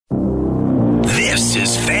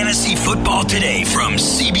This is Fantasy Football Today from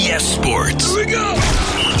CBS Sports. Here we go.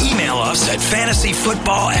 Email us at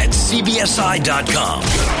fantasyfootball@cbsi.com.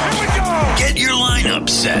 Here we go. Get your lineup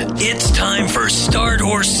set. It's time for Start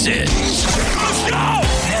or Sit. Let's go.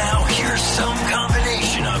 Now here's some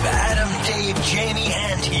combination of Adam, Dave, Jamie,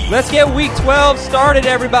 and Heath. Let's get Week 12 started,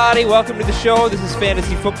 everybody. Welcome to the show. This is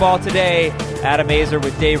Fantasy Football Today. Adam Azer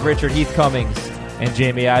with Dave Richard, Heath Cummings, and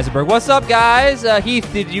Jamie Eisenberg. What's up, guys? Heath,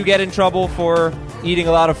 did you get in trouble for eating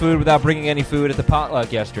a lot of food without bringing any food at the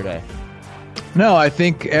potluck yesterday? No, I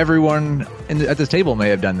think everyone at this table may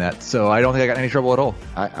have done that, so I don't think I got any trouble at all.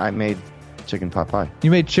 I made chicken pot pie.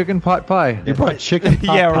 You made chicken pot pie. You brought chicken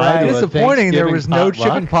pot Yeah, pie. right. to a Disappointing. There was no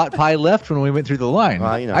Thanksgiving chicken pot pie left when we went through the line.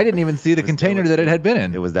 Well, you know, I didn't even see the container that it had been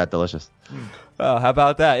in. It was that delicious. Oh, how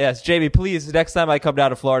about that? Yes, Jamie, please, next time I come down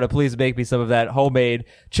to Florida, please make me some of that homemade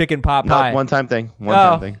chicken pot pie. Not one-time thing.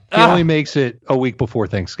 One-time thing. He only makes it a week before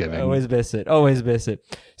Thanksgiving. Always miss it. Always miss it.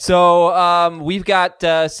 So we've got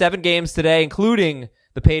 7 games today, including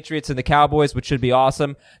the Patriots and the Cowboys, which should be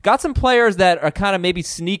awesome. Got some players that are kind of maybe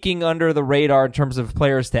sneaking under the radar in terms of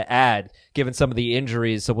players to add, given some of the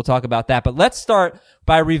injuries. So we'll talk about that. But let's start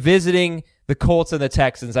by revisiting the Colts and the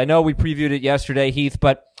Texans. I know we previewed it yesterday, Heath,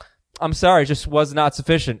 but I'm sorry, it just was not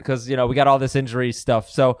sufficient because, you know, we got all this injury stuff.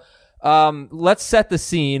 So let's set the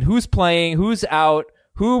scene. Who's playing? Who's out?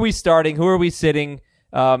 Who are we starting? Who are we sitting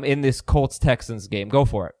in this Colts-Texans game? Go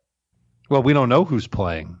for it. Well, we don't know who's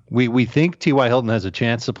playing. We think T.Y. Hilton has a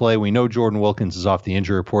chance to play. We know Jordan Wilkins is off the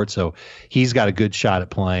injury report, so he's got a good shot at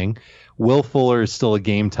playing. Will Fuller is still a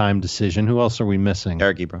game-time decision. Who else are we missing?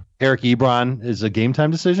 Eric Ebron. Eric Ebron is a game-time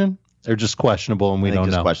decision? They're just questionable, and we don't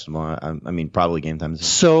know. Questionable. I mean, probably game time decision.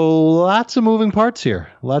 So lots of moving parts here.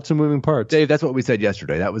 Lots of moving parts. Dave, that's what we said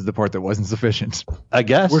yesterday. That was the part that wasn't sufficient. I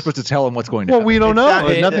guess. We're supposed to tell him what's going to Well, happen. we don't know.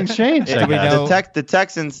 Exactly. Nothing's changed. I guess. The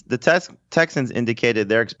Texans indicated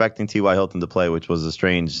they're expecting T.Y. Hilton to play, which was a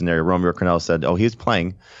strange scenario. Romeo Crennel said, he's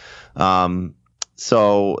playing.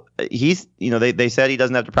 So he's, they said he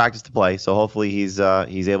doesn't have to practice to play. So hopefully he's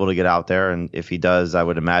able to get out there. And if he does, I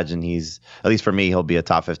would imagine he's, at least for me, he'll be a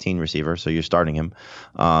top 15 receiver. So you're starting him.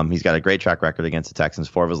 He's got a great track record against the Texans.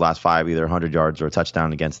 4 of his last 5, either 100 yards or a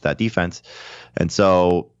touchdown against that defense. And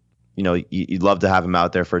so, you'd love to have him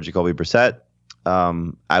out there for Jacoby Brissett.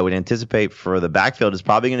 I would anticipate for the backfield is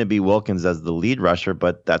probably going to be Wilkins as the lead rusher,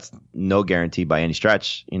 but that's no guarantee by any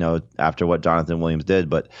stretch, after what Jonathan Williams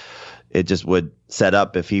did. But it just would set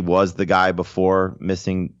up if he was the guy before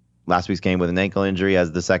missing last week's game with an ankle injury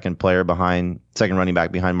as the second running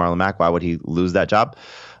back behind Marlon Mack. Why would he lose that job?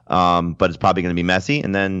 But it's probably going to be messy.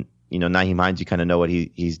 And then, Nyheim Hines, you kind of know what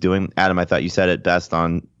he's doing. Adam, I thought you said it best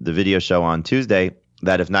on the video show on Tuesday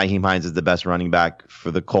that if Nyheim Hines is the best running back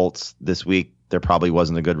for the Colts this week, there probably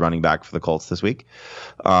wasn't a good running back for the Colts this week.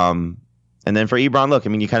 And then for Ebron, look,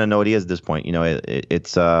 you kind of know what he is at this point.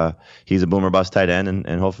 He's a boomer bust tight end,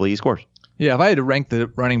 and hopefully he scores. Yeah, if I had to rank the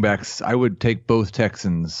running backs, I would take both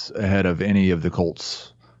Texans ahead of any of the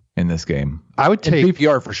Colts in this game. I would take in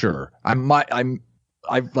PPR for sure. I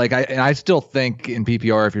still think in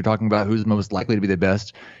PPR, if you're talking about who's most likely to be the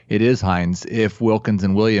best, it is Hines. If Wilkins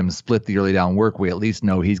and Williams split the early down work, we at least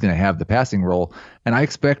know he's going to have the passing role. And I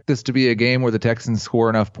expect this to be a game where the Texans score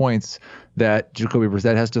enough points that Jacoby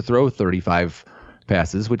Brissett has to throw 35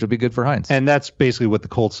 passes, which will be good for Hines. And that's basically what the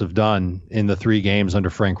Colts have done in the 3 games under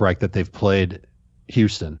Frank Reich that they've played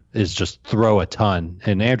Houston, is just throw a ton.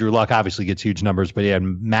 And Andrew Luck obviously gets huge numbers, but he had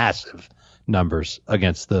massive numbers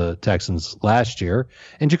against the Texans last year.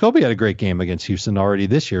 And Jacoby had a great game against Houston already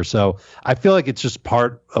this year. So I feel like it's just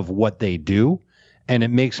part of what they do, and it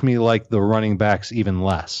makes me like the running backs even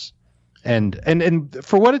less. And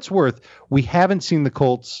for what it's worth, we haven't seen the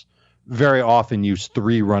Colts very often use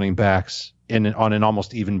 3 running backs on an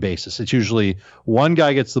almost even basis. It's usually one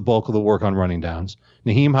guy gets the bulk of the work on running downs.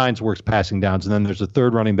 Nyheim Hines works passing downs, and then there's a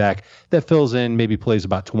third running back that fills in, maybe plays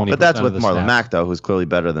about 20%. But that's with Marlon snaps. Mack, though, who's clearly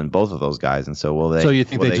better than both of those guys. And so will they? So you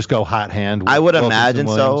think they just go hot hand? I would Wilkins imagine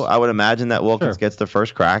so. I would imagine that Wilkins Sure. gets the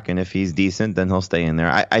first crack, and if he's decent, then he'll stay in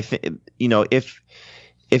there. I think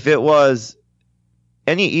if it was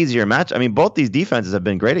any easier match, both these defenses have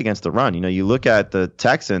been great against the run. You look at the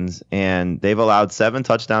Texans, and they've allowed 7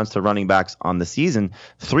 touchdowns to running backs on the season.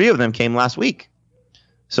 3 of them came last week.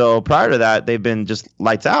 So prior to that, they've been just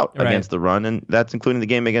lights out against the run, and that's including the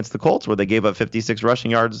game against the Colts where they gave up 56 rushing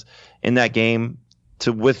yards in that game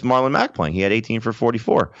with Marlon Mack playing. He had 18 for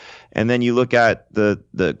 44. And then you look at the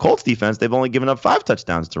Colts defense, they've only given up 5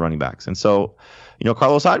 touchdowns to running backs. And so,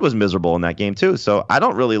 Carlos Hyde was miserable in that game too. So I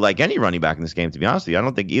don't really like any running back in this game, to be honest with you. I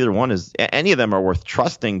don't think any of them are worth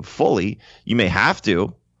trusting fully. You may have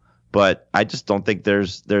to, but I just don't think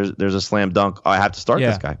there's a slam dunk. I have to start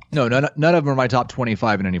this guy. No, none of them are my top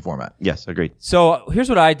 25 in any format. Yes, agreed. So here's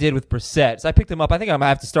what I did with Brissett. So I picked him up. I think I'm going to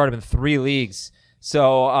have to start him in 3 leagues.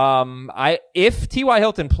 So if T.Y.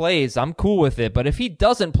 Hilton plays, I'm cool with it. But if he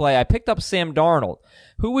doesn't play, I picked up Sam Darnold.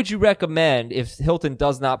 Who would you recommend if Hilton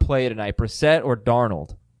does not play tonight, Brissett or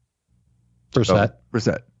Darnold?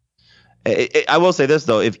 Brissett. I will say this,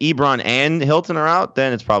 though. If Ebron and Hilton are out,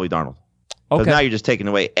 then it's probably Darnold. Because now you're just taking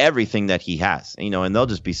away everything that he has, and they'll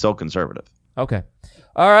just be so conservative. Okay.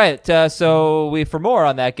 All right. So for more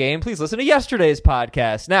on that game, please listen to yesterday's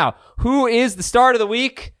podcast. Now, who is the start of the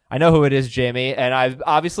week? I know who it is, Jamie, and I'm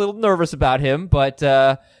obviously a little nervous about him, but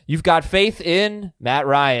you've got faith in Matt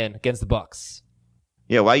Ryan against the Bucs.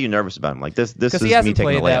 Yeah, why are you nervous about him? Like this is me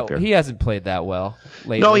taking a layup here. He hasn't played that well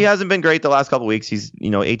lately. No, he hasn't been great the last couple of weeks. He's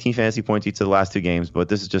 18 fantasy points each of the last 2 games, but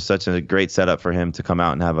this is just such a great setup for him to come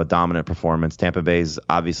out and have a dominant performance. Tampa Bay's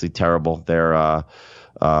obviously terrible. They're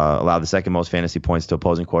allowed the second most fantasy points to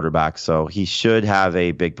opposing quarterbacks, so he should have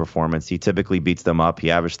a big performance. He typically beats them up.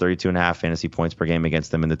 He averaged 32.5 fantasy points per game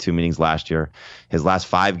against them in the 2 meetings last year. His last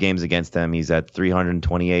 5 games against them, he's at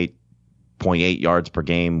 328.8 yards per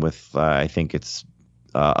game with I think it's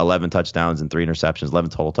 11 touchdowns and 3 interceptions,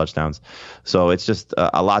 11 total touchdowns. So it's just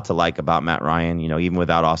a lot to like about Matt Ryan, even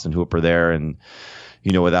without Austin Hooper there and,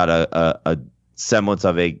 without a semblance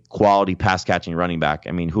of a quality pass catching running back.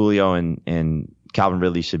 I mean, Julio and Calvin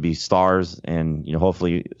Ridley should be stars, and,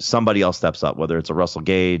 hopefully somebody else steps up, whether it's a Russell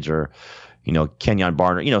Gage or, Kenyon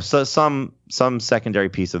Barner, so some secondary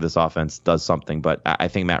piece of this offense does something, but I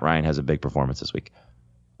think Matt Ryan has a big performance this week.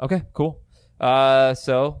 Okay, cool.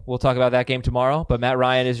 So we'll talk about that game tomorrow, but Matt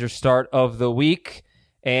Ryan is your start of the week.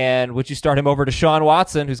 And would you start him over to Deshaun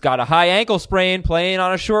Watson, who's got a high ankle sprain, playing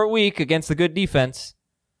on a short week against the good defense?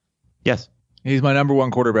 Yes. He's my number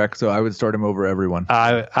 1 quarterback, so I would start him over everyone.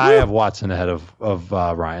 I have Watson ahead of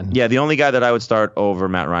Ryan. Yeah, the only guy that I would start over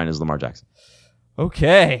Matt Ryan is Lamar Jackson.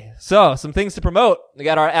 Okay, so some things to promote. We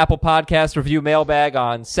got our Apple Podcast review mailbag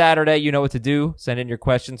on Saturday. You know what to do. Send in your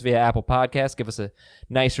questions via Apple Podcast. Give us a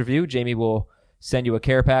nice review. Jamie will send you a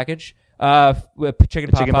care package.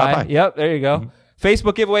 Chicken pot pie. Yep, there you go. Mm-hmm.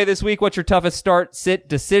 Facebook giveaway this week. What's your toughest start, sit,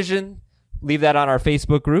 decision? Leave that on our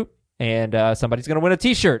Facebook group, and somebody's going to win a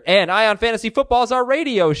T-shirt. And Ion Fantasy Football is our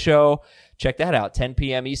radio show. Check that out, 10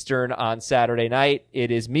 p.m. Eastern on Saturday night.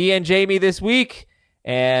 It is me and Jamie this week.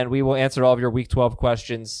 And we will answer all of your Week 12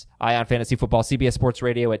 questions. Ion Fantasy Football, CBS Sports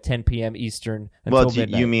Radio at 10 p.m. Eastern until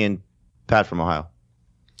midnight. You, me, and Pat from Ohio.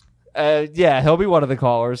 Yeah, he'll be one of the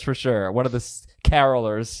callers for sure. One of the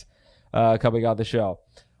carolers coming on the show.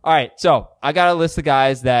 All right, so I got a list of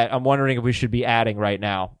guys that I'm wondering if we should be adding right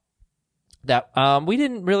now. That we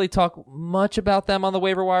didn't really talk much about them on the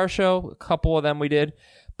waiver wire show. A couple of them we did.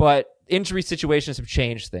 But injury situations have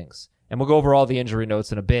changed things. And we'll go over all the injury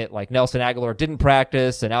notes in a bit. Like Nelson Aguilar didn't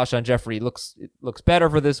practice, and Alshon Jeffrey looks better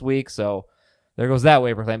for this week. So there goes that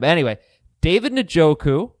waiver claim. But anyway, David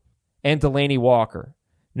Njoku and Delaney Walker.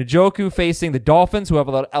 Njoku facing the Dolphins, who have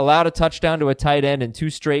allowed a touchdown to a tight end in 2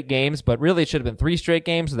 straight games, but really it should have been 3 straight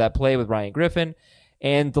games with that play with Ryan Griffin.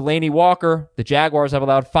 And Delaney Walker, the Jaguars have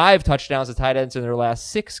allowed 5 touchdowns to tight ends in their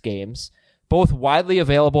last 6 games. Both widely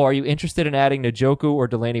available. Are you interested in adding Njoku or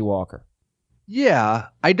Delaney Walker? Yeah,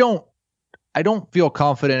 I don't feel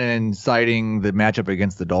confident in citing the matchup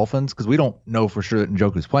against the Dolphins because we don't know for sure that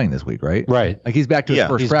Njoku's playing this week, right? Right. Like he's back to his first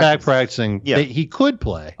practice. He's back practicing. Yeah. He could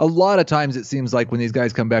play. A lot of times it seems like when these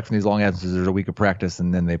guys come back from these long absences, there's a week of practice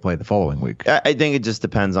and then they play the following week. I think it just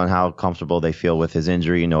depends on how comfortable they feel with his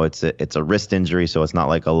injury. It's a wrist injury, so it's not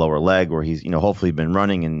like a lower leg where he's hopefully been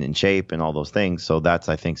running and in shape and all those things. So that's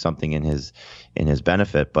I think something in his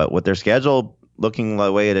benefit. But with their schedule looking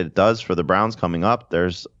the way it does for the Browns coming up,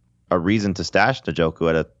 there's a reason to stash Njoku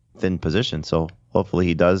at a thin position. So hopefully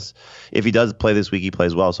he does. If he does play this week, he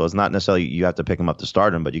plays well. So it's not necessarily you have to pick him up to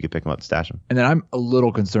start him, but you could pick him up to stash him. And then I'm a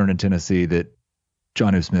little concerned in Tennessee that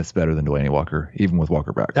Jonnu Smith's better than Delaney Walker, even with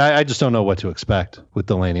Walker back. I just don't know what to expect with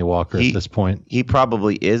Delaney Walker at this point. He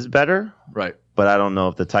probably is better, right? But I don't know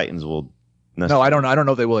if the Titans will. No, I don't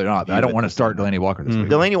know if they will or not. I don't want to start Delaney Walker this week.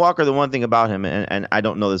 Delaney Walker, the one thing about him, and I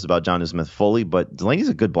don't know this about Jonnu Smith fully, but Delaney's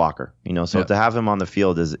a good blocker. So to have him on the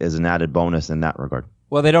field is an added bonus in that regard.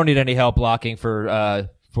 Well, they don't need any help blocking for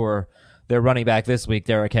their running back this week,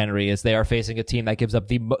 Derrick Henry, as they are facing a team that gives up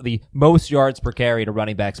the most yards per carry to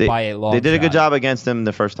running backs by a long They did a good shot. job against him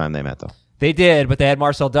the first time they met, though. They did, but they had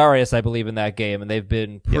Marcel Darius, I believe, in that game, and they've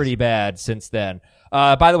been pretty bad since then.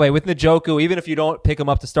 By the way, with Njoku, even if you don't pick him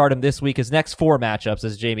up to start him this week, his next 4 matchups,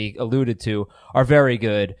 as Jamie alluded to, are very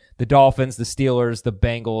good. The Dolphins, the Steelers, the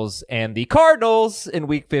Bengals, and the Cardinals in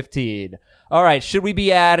Week 15. All right, should we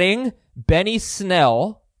be adding Benny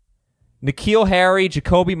Snell, N'Keal Harry,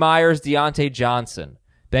 Jacoby Myers, Deontay Johnson?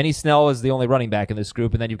 Benny Snell is the only running back in this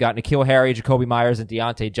group, and then you've got N'Keal Harry, Jacoby Myers, and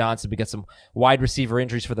Deontay Johnson. We got some wide receiver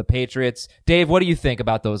injuries for the Patriots. Dave, what do you think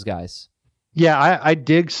about those guys? Yeah, I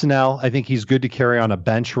dig Snell. I think he's good to carry on a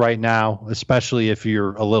bench right now, especially if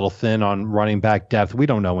you're a little thin on running back depth. We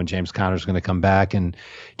don't know when James Conner's going to come back, and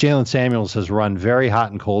Jalen Samuels has run very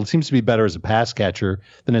hot and cold. Seems to be better as a pass catcher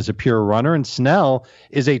than as a pure runner, and Snell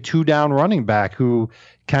is a 2-down running back who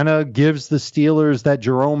kind of gives the Steelers that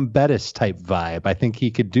Jerome Bettis type vibe. I think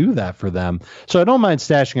he could do that for them. So I don't mind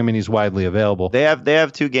stashing him, and he's widely available. They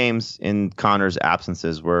have 2 games in Conner's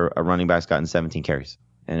absences where a running back's gotten 17 carries.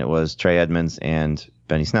 And it was Trey Edmonds and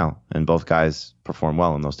Benny Snell. And both guys performed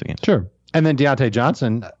well in those 2 games. Sure. And then Deontay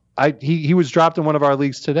Johnson, he was dropped in one of our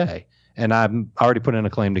leagues today. And I'm already put in a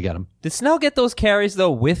claim to get him. Did Snell get those carries,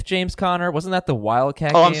 though, with James Conner? Wasn't that the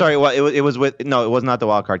Wildcat game? game? I'm sorry. Well, it was with... No, it was not the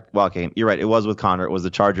Wildcat game. You're right. It was with Conner. It was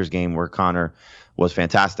the Chargers game where Conner was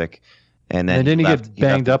fantastic. And then didn't he get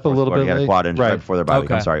banged up a little bit? He had a quad injury right before their bye week.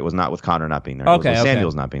 Okay. I'm sorry. It was not with Conner not being there. Okay, it was with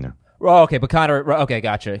Samuels not being there. Oh, okay, but Conner, okay,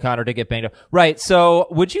 gotcha. Conner did get banged up. Right, so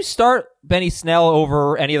would you start Benny Snell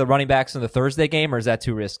over any of the running backs in the Thursday game, or is that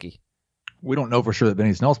too risky? We don't know for sure that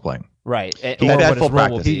Benny Snell's playing. Right. He's had full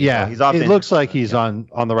practice. He's off. It looks like he's on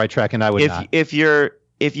the right track, and I would not. If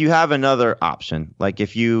you have another option, like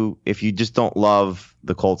if you just don't love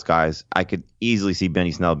the Colts guys, I could easily see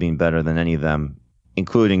Benny Snell being better than any of them,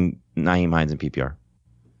 including Nyheim Hines in PPR.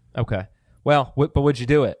 Okay. Well, but would you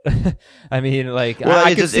do it? I mean, like, well,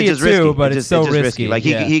 I could see it too, but it's so risky. Like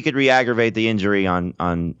he could re-aggravate the injury on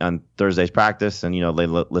Thursday's practice, and they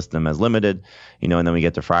list him as limited, and then we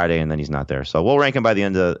get to Friday, and then he's not there. So we'll rank him by the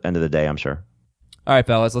end of the day, I'm sure. All right,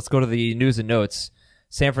 fellas, let's go to the news and notes.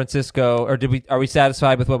 San Francisco, or are we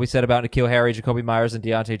satisfied with what we said about N'Keal Harry, Jacoby Myers, and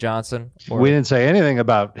Deontay Johnson? We didn't say anything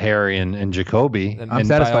about Harry and Jacoby. I'm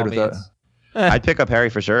satisfied with that. I'd pick up Harry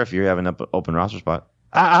for sure if you have an open roster spot.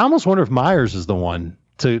 I almost wonder if Myers is the one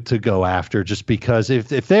to go after, just because if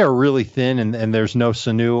they are really thin and there's no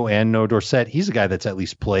Sanu and no Dorsett, he's a guy that's at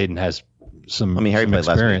least played and has some Harry played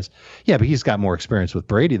experience. Last week. Yeah, but he's got more experience with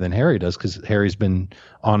Brady than Harry does because Harry's been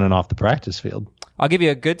on and off the practice field. I'll give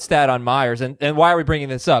you a good stat on Myers, and why are we bringing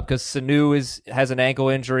this up? Because Sanu has an ankle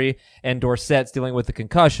injury and Dorsett's dealing with a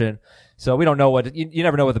concussion, so we don't know you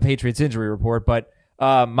never know with the Patriots injury report, but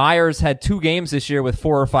Myers had 2 games this year with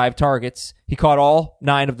 4 or 5 targets. He caught all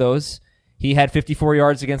 9 of those. He had 54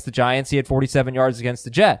 yards against the Giants. He had 47 yards against the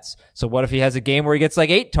Jets. So what if he has a game where he gets like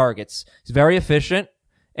 8 targets? He's very efficient,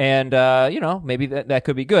 and maybe that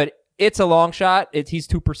could be good. It's a long shot. He's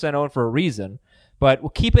 2% owned for a reason, but we'll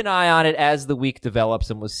keep an eye on it as the week develops,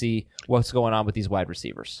 and we'll see what's going on with these wide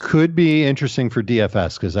receivers. Could be interesting for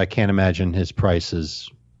DFS because I can't imagine his price is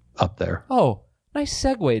up there. Oh. Nice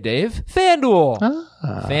segue, Dave. FanDuel.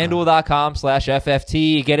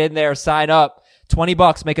 FanDuel.com/FFT. Get in there, sign up.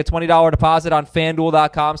 $20. Make a $20 deposit on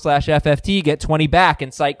FanDuel.com/FFT. Get 20 back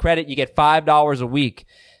in site credit. You get $5 a week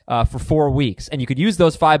for 4 weeks. And you could use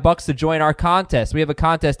those $5 to join our contest. We have a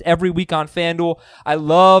contest every week on FanDuel. I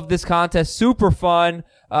love this contest. Super fun.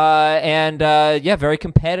 And very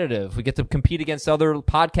competitive. We get to compete against other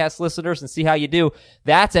podcast listeners and see how you do.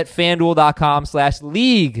 That's at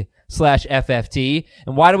FanDuel.com/league/FFT.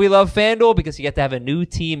 And why do we love FanDuel? Because you get to have a new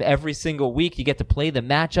team every single week. You get to play the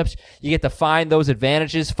matchups. You get to find those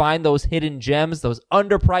advantages, find those hidden gems, those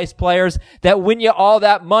underpriced players that win you all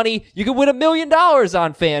that money. You can win $1 million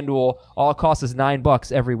on FanDuel. All it costs is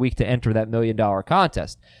 $9 every week to enter that $1 million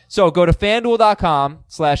contest. So go to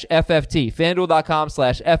FanDuel.com/FFT.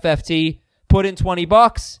 FanDuel.com/FFT. Put in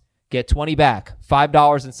 $20. Get 20 back.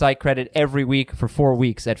 $5 in site credit every week for 4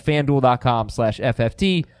 weeks at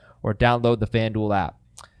FanDuel.com/FFT. Or download the FanDuel app.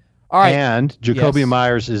 All right. And Jacoby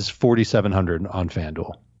Myers is $4,700 on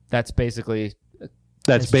FanDuel. That's basically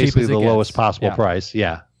the lowest possible price.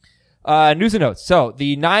 Yeah. News and notes. So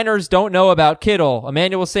the Niners don't know about Kittle,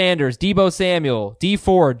 Emmanuel Sanders, Deebo Samuel, D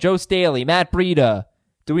Ford, Joe Staley, Matt Breida.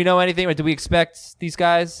 Do we know anything, or do we expect these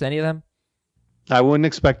guys, any of them? I wouldn't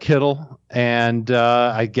expect Kittle, and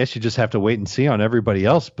I guess you just have to wait and see on everybody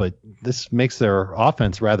else, but this makes their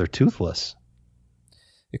offense rather toothless.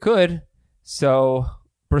 It could. So,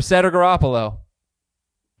 Brissett or Garoppolo?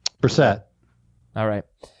 Brissett. All right.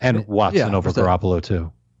 And Watson over Brissett. Garoppolo,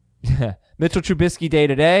 too. Mitchell Trubisky day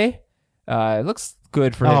to day. It looks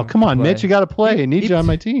good for him. Oh, come to on, play. Mitch. You got to play. I need you on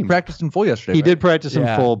my team. Practiced in full yesterday. He right? did practice in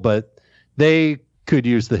Yeah. full, but they could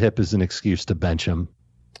use the hip as an excuse to bench him.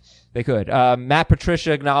 They could. Matt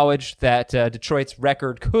Patricia acknowledged that Detroit's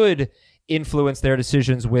record could influence their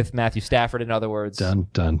decisions with Matthew Stafford, in other words. Dun,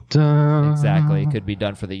 dun, dun. Exactly. It could be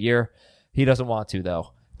done for the year. He doesn't want to,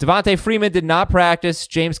 though. Devontae Freeman did not practice.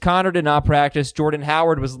 James Conner did not practice. Jordan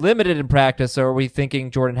Howard was limited in practice. So are we thinking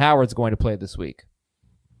Jordan Howard's going to play this week?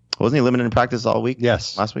 Wasn't he limited in practice all week?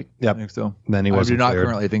 Yes. Last week? I think so. Then he I do wasn't not cleared.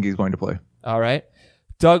 currently think he's going to play. All right.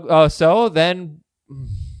 Doug. So then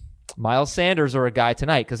Miles Sanders or a guy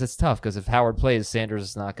tonight, because it's tough, because if Howard plays, Sanders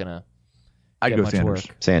is not going to I'd get go much Sanders.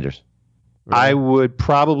 work. Sanders. I would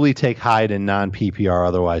probably take Hyde in non-PPR,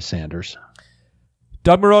 otherwise Sanders.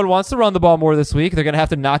 Doug Marrone wants to run the ball more this week. They're going to have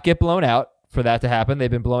to not get blown out for that to happen. They've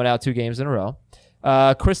been blown out 2 games in a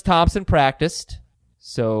row. Chris Thompson practiced.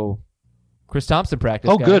 So Chris Thompson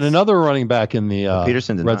practiced. Oh, guys. good. Another running back in the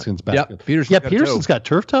Peterson did not. Redskins back. Yep. Peterson's Yeah, got a Peterson's toe. got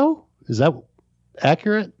turf toe? Is that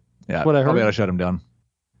accurate? Yeah, That's what I heard. probably ought to shut him down.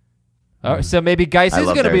 All right, so maybe Geis I is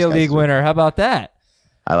love going to be a Darius league Geis, too. winner. How about that?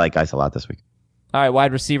 I like Geis a lot this week. All right,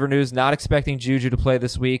 wide receiver news. Not expecting Juju to play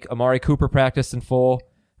this week. Amari Cooper practiced in full.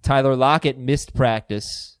 Tyler Lockett missed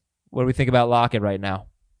practice. What do we think about Lockett right now?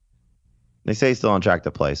 They say he's still on track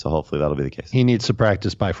to play, so hopefully that'll be the case. He needs to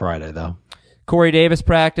practice by Friday, though. Corey Davis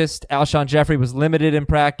practiced. Alshon Jeffrey was limited in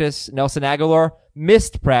practice. Nelson Aguilar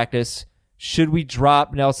missed practice. Should we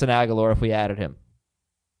drop Nelson Aguilar if we added him?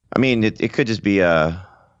 I mean, it could just be a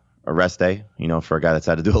rest day, for a guy that's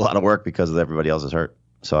had to do a lot of work because of everybody else is hurt.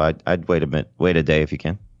 So I'd wait a day if you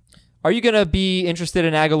can. Are you going to be interested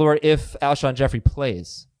in Aguilar if Alshon Jeffrey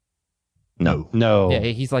plays? No. No. Yeah,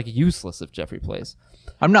 he's like useless if Jeffrey plays.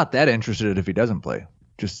 I'm not that interested if he doesn't play.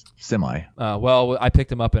 Just semi. Well, I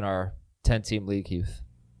picked him up in our 10-team league, Heath.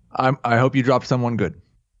 I hope you drop someone good.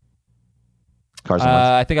 Carson Wentz.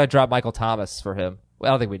 I think I dropped Michael Thomas for him. Well,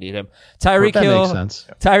 I don't think we need him. Tyreek That Hill. makes sense.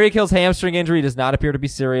 Tyreek Hill's hamstring injury does not appear to be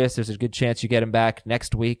serious. There's a good chance you get him back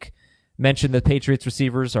next week. Mentioned the Patriots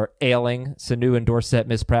receivers are ailing. Sanu and Dorsett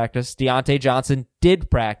missed practice. Deontay Johnson did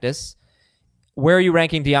practice. Where are you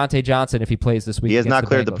ranking Deontay Johnson if he plays this week? He has against not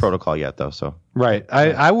cleared the Bengals? protocol yet, though. So Right.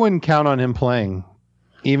 I wouldn't count on him playing,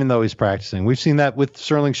 even though he's practicing. We've seen that with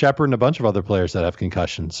Sterling Shepard and a bunch of other players that have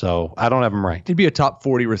concussions, so I don't have him ranked. He'd be a top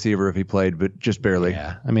 40 receiver if he played, but just barely.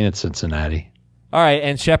 Yeah, I mean, it's Cincinnati. All right,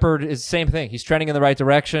 and Shepard is the same thing. He's trending in the right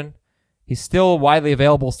direction. He's still widely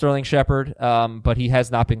available, Sterling Shepard, but he has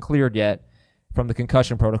not been cleared yet from the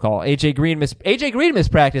concussion protocol. AJ Green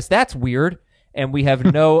missed practice. That's weird. And we have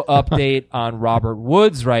no update on Robert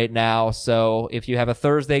Woods right now. So if you have a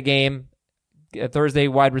Thursday game, a Thursday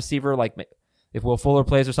wide receiver, like if Will Fuller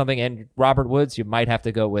plays or something, and Robert Woods, you might have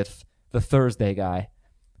to go with the Thursday guy.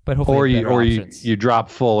 But hopefully, you drop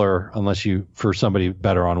Fuller unless you for somebody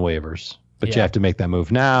better on waivers. But you have to make that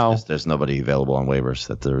move now. there's nobody available on waivers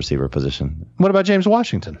at the receiver position. What about James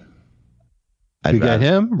Washington? I'd You got rather-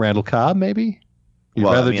 him, Randall Cobb, maybe. You'd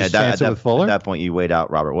Well, rather I mean, just at chance it with Fuller. At that point, you wait out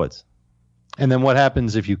Robert Woods. And then what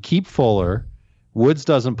happens if you keep Fuller, Woods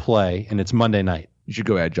doesn't play, and it's Monday night? You should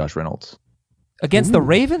go add Josh Reynolds. Against the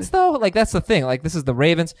Ravens, though? Like, that's the thing. Like, this is the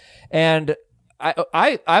Ravens. And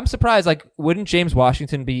I'm surprised, like, would James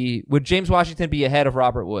Washington be ahead of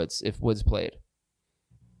Robert Woods if Woods played?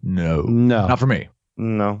 No. No. Not for me.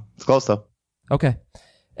 No, it's close though. Okay.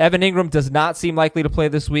 Evan Ingram does not seem likely to play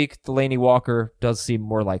this week. Delaney Walker does seem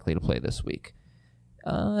more likely to play this week.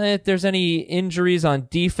 If there's any injuries on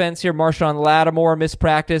defense here, Marshawn Lattimore missed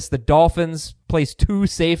practice. The Dolphins placed 2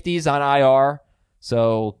 safeties on IR.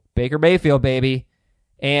 So Baker Mayfield, baby.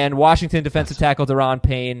 And Washington defensive tackle Deron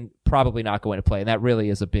Payne probably not going to play. And that really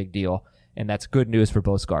is a big deal. And that's good news for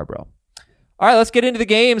Bo Scarborough. All right, let's get into the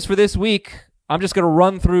games for this week. I'm just going to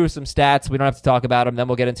run through some stats. We don't have to talk about them. Then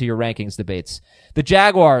we'll get into your rankings debates. The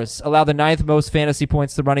Jaguars allow the 9th most fantasy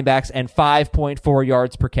points to running backs and 5.4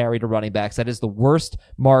 yards per carry to running backs. That is the worst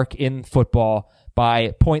mark in football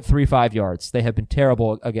by 0.35 yards. They have been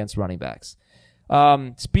terrible against running backs.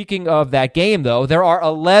 Speaking of that game, though, there are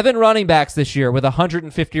 11 running backs this year with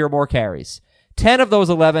 150 or more carries. 10 of those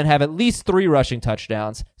 11 have at least 3 rushing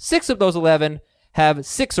touchdowns. 6 of those 11 have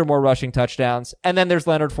 6 or more rushing touchdowns. And then there's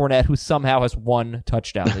Leonard Fournette, who somehow has 1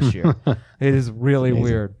 touchdown this year. It is really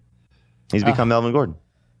weird. He's become Melvin Gordon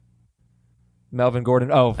Melvin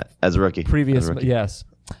Gordon. Oh, as a rookie. previous. As a rookie. Yes.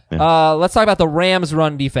 Yeah. Let's talk about the Rams'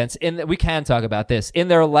 run defense. We can talk about this. In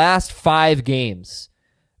their last 5 games,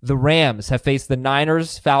 the Rams have faced the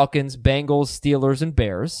Niners, Falcons, Bengals, Steelers, and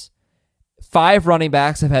Bears. 5 running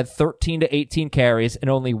backs have had 13 to 18 carries, and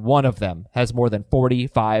only one of them has more than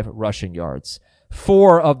 45 rushing yards.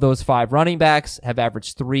 4 of those 5 running backs have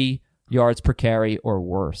averaged 3 yards per carry or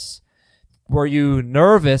worse. Were you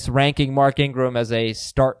nervous ranking Mark Ingram as a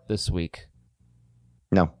start this week?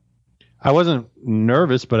 No. I wasn't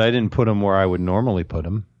nervous, but I didn't put him where I would normally put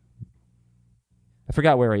him. I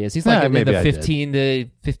forgot where he is. He's like in the 15 to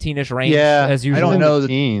 15-ish range as usual. I don't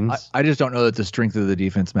know I just don't know that the strength of the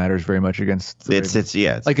defense matters very much against the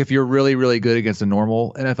it's like if you're really, really good against a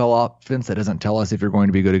normal NFL offense, that doesn't tell us if you're going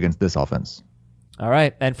to be good against this offense. All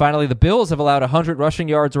right. And finally, the Bills have allowed 100 rushing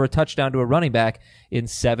yards or a touchdown to a running back in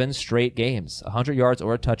 7 straight games. 100 yards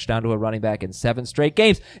or a touchdown to a running back in 7 straight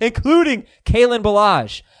games, including Kalen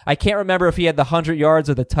Ballage. I can't remember if he had the 100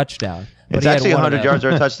 yards or the touchdown. It's actually 100 yards or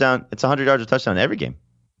a touchdown. It's 100 yards or a touchdown every game.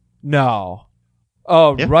 No.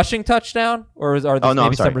 Oh, yeah. Rushing touchdown? Or are there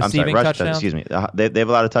maybe some receiving touchdowns? Excuse me. They've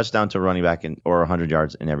allowed a touchdown to a running back or 100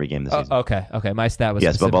 yards in every game this season. Okay. My stat was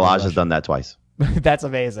yes, but Ballage has done that twice. That's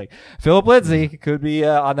amazing. Philip Lindsay could be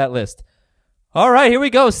on that list. All right, here we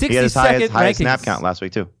go. 60 he had his second highest rankings. snap count last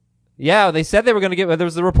week, too. Yeah, they said they were going to get, there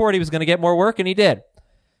was the report he was going to get more work, and he did.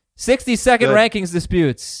 60-second rankings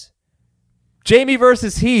disputes. Jamie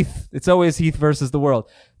versus Heath. It's always Heath versus the world.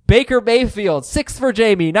 Baker Mayfield, 6th for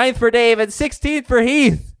Jamie, 9th for Dave, and 16th for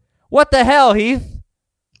Heath. What the hell, Heath?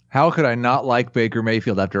 How could I not like Baker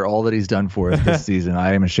Mayfield after all that he's done for us this season?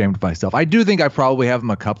 I am ashamed of myself. I do think I probably have him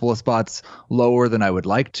a couple of spots lower than I would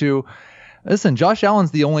like to. Listen, Josh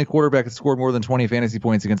Allen's the only quarterback that scored more than 20 fantasy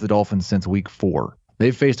points against the Dolphins since week 4.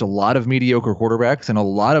 They've faced a lot of mediocre quarterbacks, and a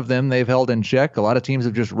lot of them they've held in check. A lot of teams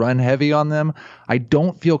have just run heavy on them. I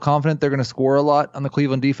don't feel confident they're going to score a lot on the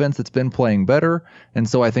Cleveland defense that's been playing better. And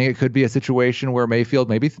so I think it could be a situation where Mayfield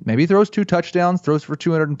maybe throws 2 touchdowns, throws for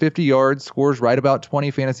 250 yards, scores right about 20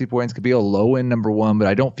 fantasy points, could be a low-end number 1, but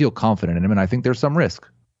I don't feel confident in him, and I think there's some risk.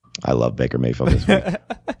 I love Baker Mayfield this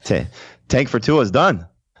week. Tank for Tua is done.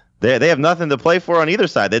 They have nothing to play for on either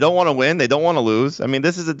side. They don't want to win. They don't want to lose. I mean,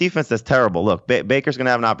 this is a defense that's terrible. Look, Baker's going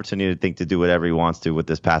to have an opportunity to do whatever he wants to with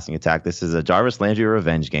this passing attack. This is a Jarvis Landry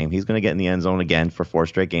revenge game. He's going to get in the end zone again for 4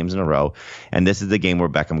 straight games in a row. And this is the game where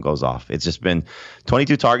Beckham goes off. It's just been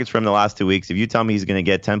 22 targets for him the last 2 weeks. If you tell me he's going to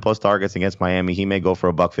get 10-plus targets against Miami, he may go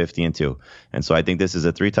for $150 and 2. And so I think this is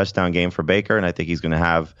a 3-touchdown game for Baker, and I think he's going to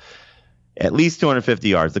have at least 250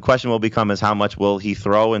 yards. The question will become is how much will he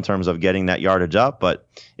throw in terms of getting that yardage up. But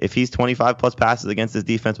if he's 25-plus passes against this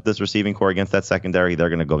defense with this receiving core against that secondary, they're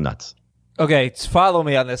going to go nuts. Okay, follow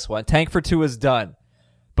me on this one. Tank for 2 is done.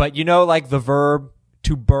 But you know, like the verb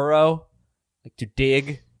to burrow, like to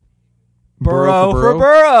dig? Burrow for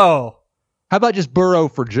burrow. How about just Burrow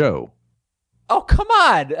for Joe? Oh, come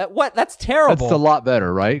on. What? That's terrible. That's a lot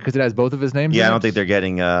better, right? Because it has both of his names. Yeah, I don't think they're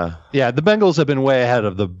getting... Yeah, the Bengals have been way ahead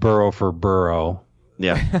of the Burrow for Burrow.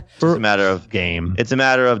 Yeah, it's a matter of game. It's a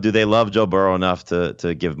matter of do they love Joe Burrow enough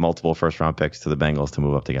to give multiple first-round picks to the Bengals to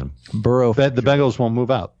move up to get him? Burrow. The Bengals won't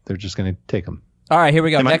move out. They're just going to take him. All right, here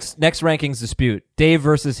we go. Next rankings dispute. Dave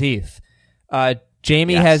versus Heath.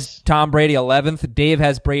 Jamie has Tom Brady 11th. Dave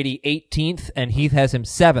has Brady 18th, and Heath has him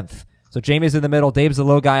 7th. So Jamie's in the middle. Dave's the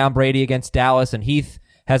low guy on Brady against Dallas, and Heath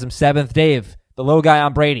has him 7th. Dave, the low guy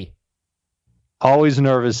on Brady. Always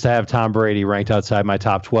nervous to have Tom Brady ranked outside my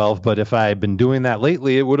top 12, but if I had been doing that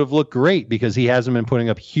lately, it would have looked great because he hasn't been putting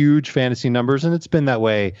up huge fantasy numbers, and it's been that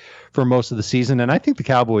way for most of the season. And I think the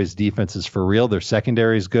Cowboys' defense is for real. Their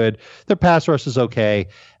secondary is good. Their pass rush is okay.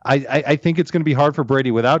 I think it's going to be hard for Brady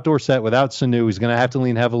without Dorsett, without Sanu. He's going to have to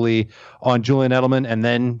lean heavily on Julian Edelman and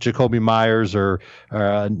then Jacoby Myers or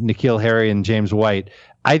N'Keal Harry and James White.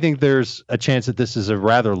 I think there's a chance that this is a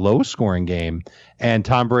rather low-scoring game, and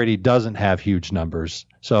Tom Brady doesn't have huge numbers.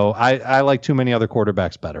 So I like too many other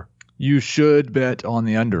quarterbacks better. You should bet on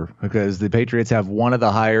the under because the Patriots have one of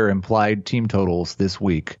the higher implied team totals this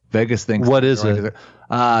week. Vegas thinks... What is it?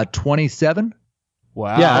 27.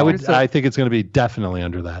 Wow. Yeah, I think it's going to be definitely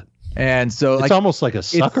under that. And so it's almost like a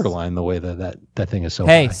sucker line the way that thing is so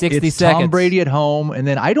high. 60 it's seconds. Tom Brady at home, and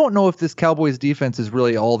then I don't know if this Cowboys defense is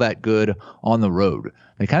really all that good on the road.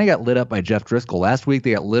 They kind of got lit up by Jeff Driscoll. Last week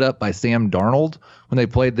they got lit up by Sam Darnold when they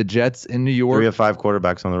played the Jets in New York. 3 of 5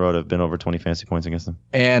 quarterbacks on the road have been over 20 fantasy points against them.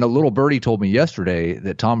 And a little birdie told me yesterday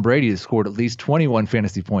that Tom Brady has scored at least 21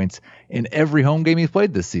 fantasy points in every home game he's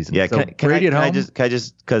played this season. Yeah, so can I just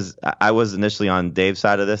because I was initially on Dave's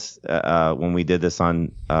side of this when we did this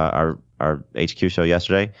on our HQ show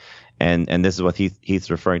yesterday, and this is what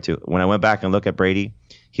Heath's referring to. When I went back and looked at Brady,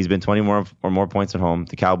 he's been 20 more points at home.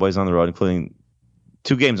 The Cowboys on the road, including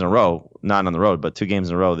 2 games in a row, not on the road, but 2 games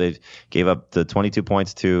in a row, they gave up the 22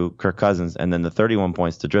 points to Kirk Cousins and then the 31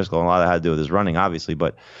 points to Driscoll. And a lot of that had to do with his running, obviously,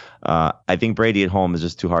 but I think Brady at home is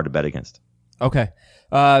just too hard to bet against. Okay.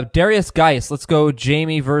 Darius Geis. Let's go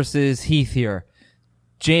Jamie versus Heath here.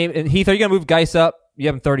 Heath, are you going to move Geis up? You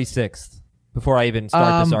have him 36th before I even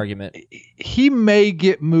start this argument. He may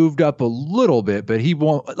get moved up a little bit, but he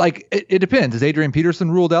won't. Like, it depends. Is Adrian Peterson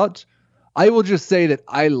ruled out? I will just say that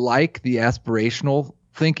I like the aspirational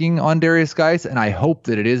thinking on Darius Geis, and I hope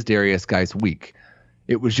that it is Darius Geis week.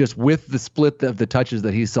 It was just with the split of the touches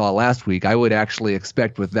that he saw last week, I would actually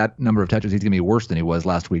expect with that number of touches, he's going to be worse than he was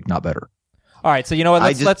last week, not better. All right, so you know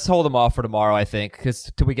what? Let's hold him off for tomorrow, I think,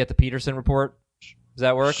 because till we get the Peterson report. Does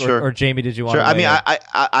that work? Sure. Or Jamie, did you want to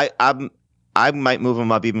weigh in? I might move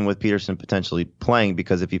him up even with Peterson potentially playing,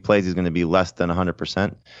 because if he plays, he's going to be less than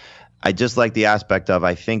 100%. I just like the aspect of,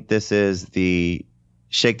 I think this is the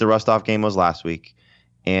shake the rust off game was last week.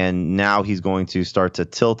 And now he's going to start to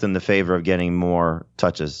tilt in the favor of getting more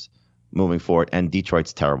touches moving forward. And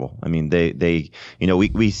Detroit's terrible. I mean,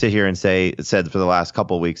 we sit here and said for the last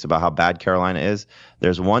couple of weeks about how bad Carolina is.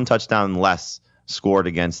 There's one touchdown less scored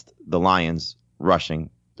against the Lions rushing,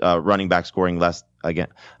 running back scoring less again.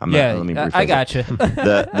 I got you.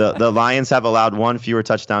 The Lions have allowed one fewer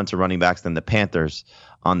touchdown to running backs than the Panthers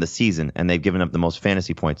on the season, and they've given up the most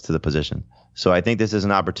fantasy points to the position. So I think this is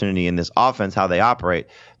an opportunity in this offense, how they operate,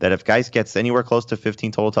 that if Geis gets anywhere close to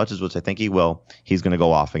 15 total touches, which I think he will, he's going to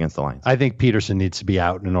go off against the Lions. I think Peterson needs to be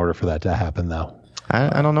out in order for that to happen, though.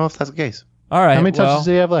 I don't know if that's the case. All right. How many touches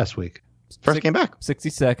did he have last week? First game back. 60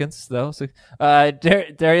 seconds, though.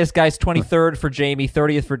 Darius Geis, 23rd for Jamie,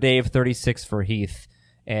 30th for Dave, 36th for Heath,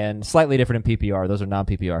 and slightly different in PPR. Those are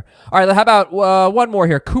non-PPR. All right, how about one more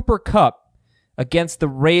here? Cooper Kupp against the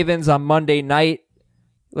Ravens on Monday night.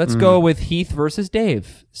 Let's go with Heath versus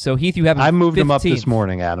Dave. So, Heath, you have him I moved 15th. him up this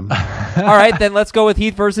morning, Adam. All right, then let's go with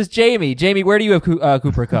Heath versus Jamie. Jamie, where do you have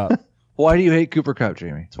Cooper Kupp? Why do you hate Cooper Kupp,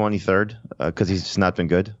 Jamie? 23rd, because he's just not been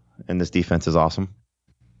good, and this defense is awesome.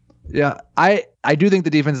 Yeah, I do think the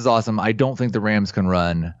defense is awesome. I don't think the Rams can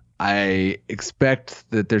run. I expect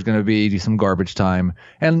that there's going to be some garbage time.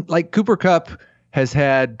 And, like, Cooper Kupp has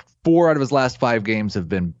had 4 out of his last 5 games have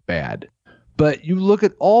been bad. But you look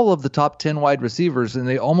at all of the top 10 wide receivers,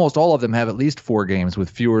 and almost all of them have at least 4 games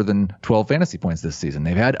with fewer than 12 fantasy points this season.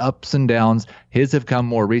 They've had ups and downs. His have come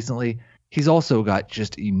more recently. He's also got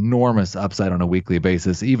just enormous upside on a weekly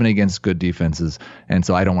basis, even against good defenses. And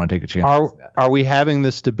so I don't want to take a chance. Are we having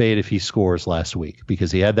this debate if he scores last week?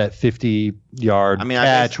 Because he had that 50-yard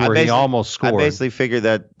catch where he almost scored. I basically figured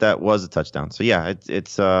that was a touchdown. So, yeah,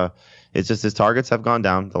 it's just his targets have gone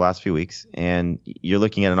down the last few weeks, and you're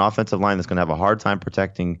looking at an offensive line that's going to have a hard time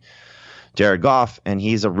protecting Jared Goff, and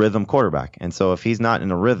he's a rhythm quarterback. And so if he's not in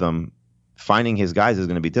a rhythm, finding his guys is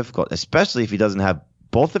going to be difficult, especially if he doesn't have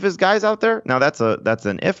both of his guys out there. Now that's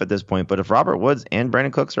an if at this point, but if Robert Woods and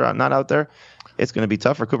Brandon Cooks are not out there, it's going to be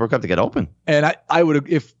tough for Cooper Kupp to get open. And I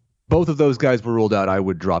would, if both of those guys were ruled out, I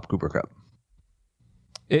would drop Cooper Kupp.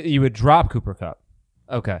 You would drop Cooper Kupp.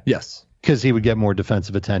 Okay. Yes. Because he would get more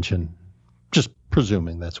defensive attention. Just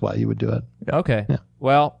presuming that's why you would do it. Okay. Yeah.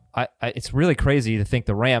 Well, it's really crazy to think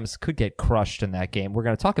the Rams could get crushed in that game. We're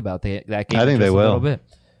going to talk about that game. I think they will. A little bit.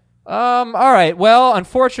 All right. Well,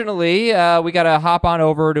 unfortunately, we got to hop on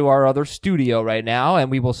over to our other studio right now,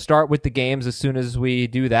 and we will start with the games as soon as we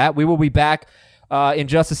do that. We will be back in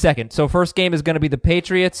just a second. So first game is going to be the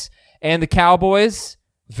Patriots and the Cowboys.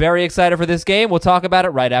 Very excited for this game. We'll talk about it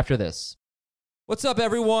right after this. What's up,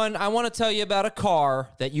 everyone? I want to tell you about a car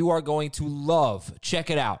that you are going to love. Check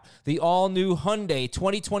it out. The all-new Hyundai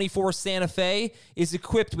 2024 Santa Fe is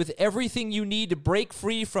equipped with everything you need to break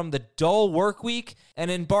free from the dull work week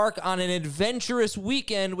and embark on an adventurous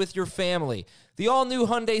weekend with your family. The all-new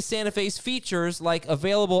Hyundai Santa Fe's features like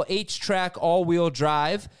available H-Track all-wheel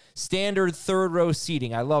drive, standard third-row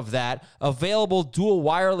seating, I love that, available dual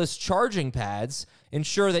wireless charging pads,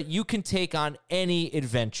 ensure that you can take on any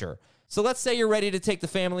adventure. So let's say you're ready to take the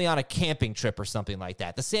family on a camping trip or something like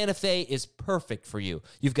that. The Santa Fe is perfect for you.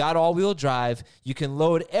 You've got all-wheel drive. You can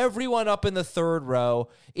load everyone up in the third row.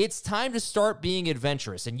 It's time to start being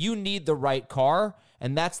adventurous, and you need the right car,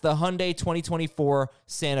 and that's the Hyundai 2024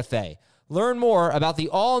 Santa Fe. Learn more about the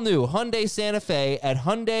all-new Hyundai Santa Fe at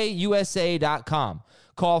HyundaiUSA.com.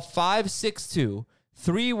 Call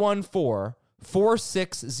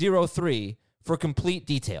 562-314-4603 for complete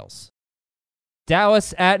details.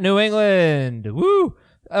 Dallas at New England. Woo!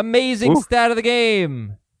 Amazing stat of the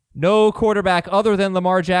game. No quarterback other than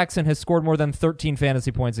Lamar Jackson has scored more than 13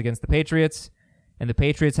 fantasy points against the Patriots, and the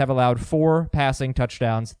Patriots have allowed 4 passing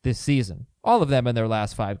touchdowns this season, all of them in their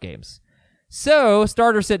last 5 games. So,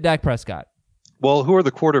 starter sit Dak Prescott. Well, who are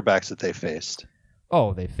the quarterbacks that they faced?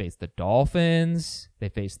 Oh, they faced the Dolphins. They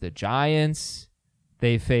faced the Giants.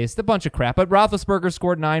 They faced a bunch of crap, but Roethlisberger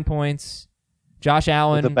scored 9 points. Josh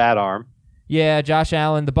Allen. With a bad arm. Yeah, Josh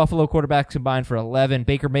Allen, the Buffalo quarterbacks combined for 11.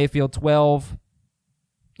 Baker Mayfield, 12.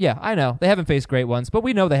 Yeah, I know. They haven't faced great ones, but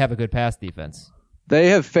we know they have a good pass defense. They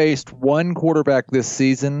have faced one quarterback this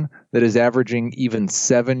season that is averaging even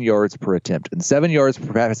 7 yards per attempt. And 7 yards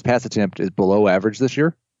per pass attempt is below average this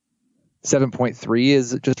year. 7.3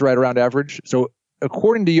 is just right around average. So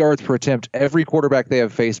according to yards per attempt, every quarterback they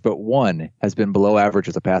have faced but one has been below average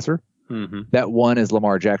as a passer. Mm-hmm. That one is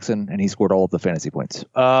Lamar Jackson, and he scored all of the fantasy points.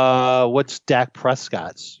 What's Dak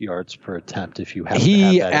Prescott's yards per attempt, if you have He to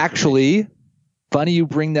have that actually, funny you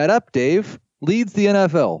bring that up, Dave, leads the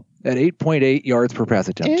NFL at 8.8 yards per pass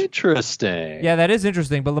attempt. Interesting. Yeah, that is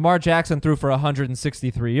interesting, but Lamar Jackson threw for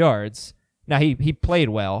 163 yards. Now, he played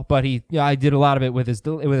well, but I did a lot of it with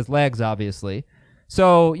his legs, obviously.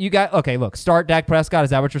 So you got, okay, look, start Dak Prescott. Is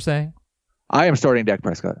that what you're saying? I am starting Dak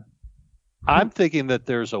Prescott. I'm thinking that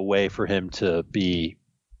there's a way for him to be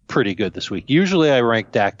pretty good this week. Usually I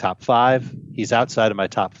rank Dak top 5. He's outside of my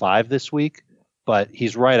top 5 this week, but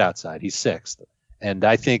he's right outside. He's 6th. And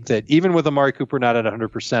I think that even with Amari Cooper not at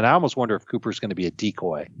 100%, I almost wonder if Cooper's going to be a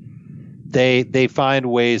decoy. They find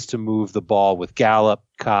ways to move the ball with Gallup,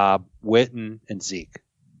 Cobb, Witten, and Zeke.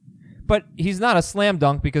 But he's not a slam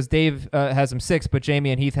dunk because Dave has him 6th, but Jamie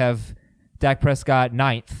and Heath have Dak Prescott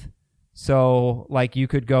 9th. So, like, you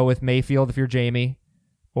could go with Mayfield if you're Jamie,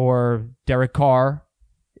 or Derek Carr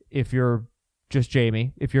if you're just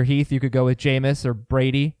Jamie. If you're Heath, you could go with Jameis or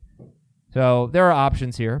Brady. So there are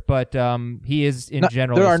options here, but he is in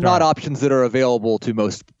general. There are not options that are available to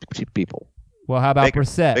most people. Well, how about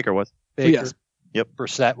Brissett? Baker was. Baker. Yes. Yep.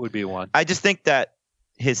 Brissett would be one. I just think that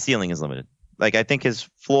his ceiling is limited. Like, I think his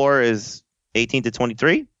floor is 18 to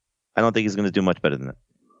 23. I don't think he's going to do much better than that.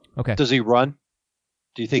 Okay. Does he run?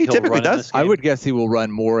 Do you think He he'll typically run does. in this game? I would guess he will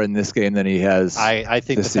run more in this game than he has. I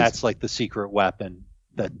think this that's season. like the secret weapon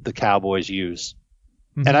that the Cowboys use.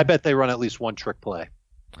 Mm-hmm. And I bet they run at least one trick play.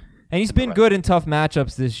 And he's been good in tough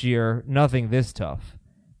matchups this year. Nothing this tough.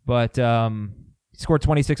 But he scored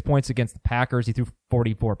 26 points against the Packers. He threw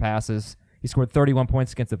 44 passes. He scored 31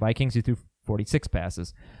 points against the Vikings. He threw 46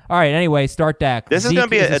 passes. All right, anyway, start Dak. This is going to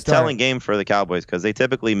be a start. telling game for the Cowboys because they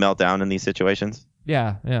typically melt down in these situations.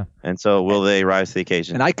 Yeah. And so will they rise to the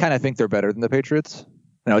occasion? And I kind of think they're better than the Patriots.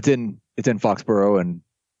 Now it's in Foxborough, and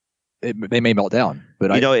they may melt down.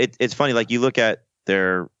 But it's funny. Like, you look at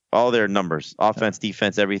all their numbers, offense,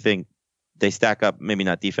 defense, everything. They stack up. Maybe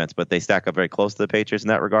not defense, but they stack up very close to the Patriots in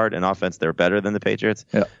that regard. And offense, they're better than the Patriots.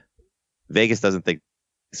 Yeah. Vegas doesn't think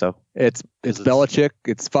so. It's Belichick,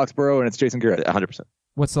 it's Foxborough, and it's Jason Garrett. 100%.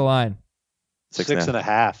 What's the line?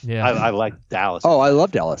 6.5. Yeah. I like Dallas. Oh, I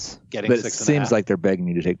love Dallas. Getting but it 6.5. seems like they're begging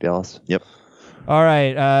you to take Dallas. Yep. All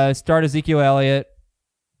right, start Ezekiel Elliott.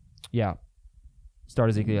 Yeah. Start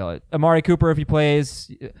Ezekiel Elliott. Amari Cooper if he plays.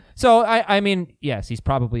 So, I mean, yes, he's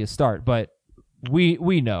probably a start, but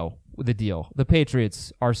we know the deal. The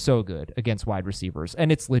Patriots are so good against wide receivers,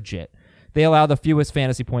 and it's legit. They allow the fewest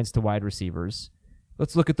fantasy points to wide receivers.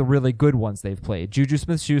 Let's look at the really good ones they've played. Juju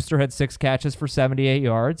Smith-Schuster had 6 catches for 78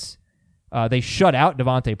 yards. They shut out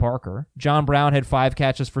Devontae Parker. John Brown had 5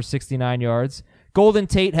 catches for 69 yards. Golden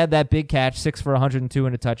Tate had that big catch, 6 for 102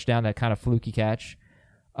 and a touchdown, that kind of fluky catch.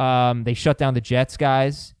 They shut down the Jets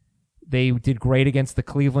guys. They did great against the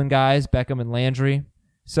Cleveland guys, Beckham and Landry.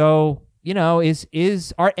 So,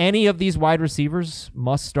 are any of these wide receivers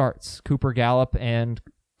must starts? Cooper, Gallup, and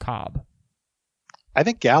Cobb. I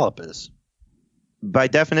think Gallup is. By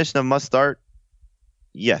definition of must start,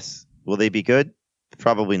 yes. Will they be good?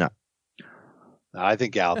 Probably not. No, I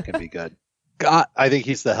think Gallup can be good. God. I think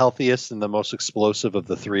he's the healthiest and the most explosive of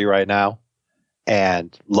the 3 right now.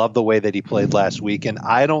 And love the way that he played last week. And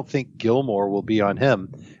I don't think Gilmore will be on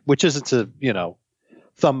him, which isn't to,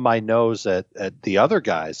 thumb my nose at the other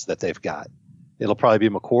guys that they've got. It'll probably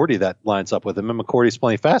be McCourty that lines up with him, and McCourty's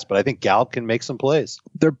playing fast, but I think Gallup can make some plays.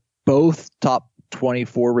 They're both top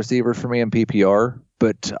 24 receivers for me in PPR,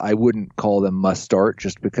 but I wouldn't call them must start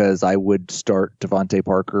just because I would start Devontae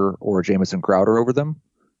Parker or Jamison Crowder over them.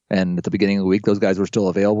 And at the beginning of the week, those guys were still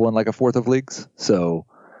available in like a fourth of leagues. So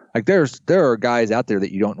like there are guys out there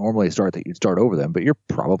that you don't normally start that you'd start over them, but you're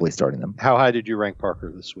probably starting them. How high did you rank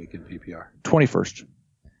Parker this week in PPR? 21st.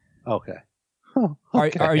 Okay.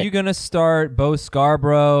 Are you going to start Bo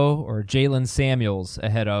Scarborough or Jalen Samuels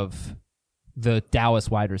ahead of the Dallas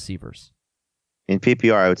wide receivers? In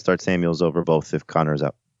PPR, I would start Samuels over both if Connor's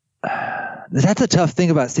out. That's a tough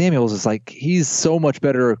thing about Samuels. Is like he's so much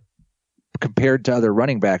better compared to other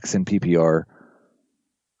running backs in PPR.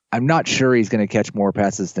 I'm not sure he's going to catch more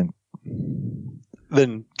passes than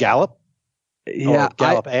Gallup. Yeah,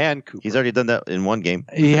 Gallup and Cooper. He's already done that in one game.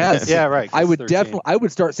 He has. Yeah, right. I would 13. I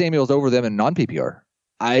would start Samuels over them in non PPR.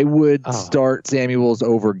 I would start Samuels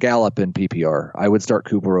over Gallup in PPR. I would start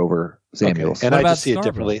Cooper over Samuels. Okay. And What I about just see it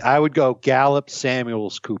Scarborough? differently. I would go Gallup,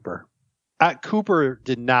 Samuels, Cooper. Cooper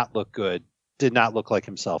did not look good. Did not look like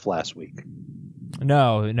himself last week.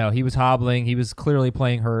 No, he was hobbling. He was clearly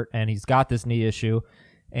playing hurt, and he's got this knee issue.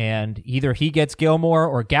 And either he gets Gilmore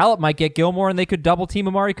or Gallup might get Gilmore, and they could double team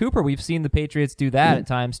Amari Cooper. We've seen the Patriots do that at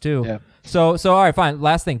times too. Yeah. So all right, fine.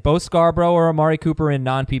 Last thing, Bo Scarborough or Amari Cooper in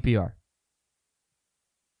non-PPR?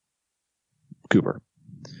 Cooper.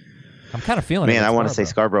 I'm kind of feeling it. Man, with I want to say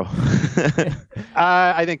Scarborough.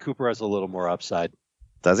 I think Cooper has a little more upside.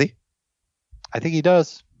 Does he? I think he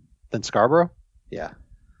does. Than Scarborough? Yeah.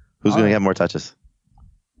 Who's going to have more touches?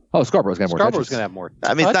 Oh, Scarborough's going to have more Scarborough's touches. going to have more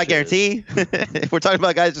I mean, it's not touches. guaranteed. If we're talking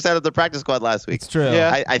about guys just out of the practice squad last week. It's true.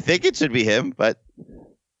 Yeah. I think it should be him, but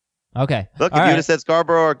Okay. look, All if you right. would have said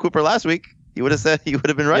Scarborough or Cooper last week, you would have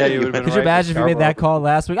been right. Yeah, you would have been Could you right imagine if you with made that Scarborough. call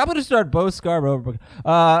last week? I'm going to start Bo Scarborough. Over.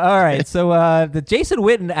 All right. So the Jason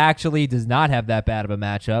Witten actually does not have that bad of a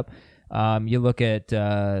matchup. You look at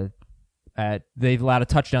they've allowed a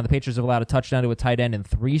touchdown. The Patriots have allowed a touchdown to a tight end in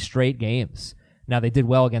 3 straight games. Now they did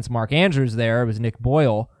well against Mark Andrews. There it was Nick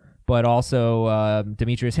Boyle, but also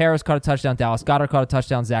Demetrius Harris caught a touchdown. Dallas Goedert caught a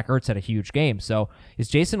touchdown. Zach Ertz had a huge game. So is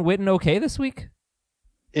Jason Witten okay this week?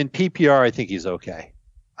 In PPR, I think he's okay.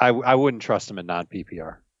 I wouldn't trust him in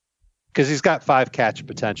non-PPR because he's got 5 catch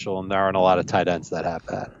potential, and there aren't a lot of tight ends that have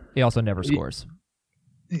that. He also never scores.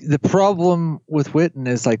 The problem with Witten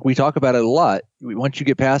is, like, we talk about it a lot. Once you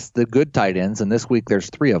get past the good tight ends, and this week there's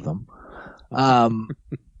 3 of them,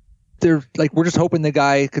 they're like, we're just hoping the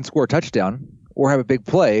guy can score a touchdown or have a big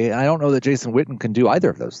play. And I don't know that Jason Witten can do either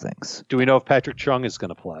of those things. Do we know if Patrick Chung is going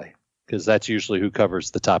to play? Because that's usually who covers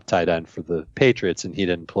the top tight end for the Patriots, and he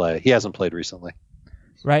didn't play. He hasn't played recently.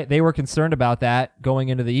 Right, they were concerned about that going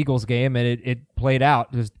into the Eagles game, and it played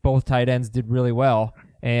out because both tight ends did really well.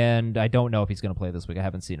 And I don't know if he's going to play this week. I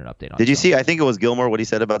haven't seen an update on. Did you Chung. see? I think it was Gilmore. What he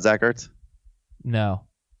said about Zach Ertz. No.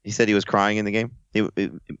 He said he was crying in the game.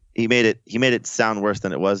 He made it sound worse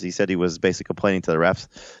than it was. He said he was basically complaining to the refs,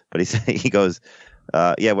 but he goes,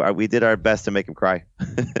 "Yeah, we did our best to make him cry."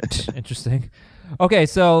 Interesting. Okay,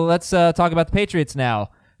 so let's talk about the Patriots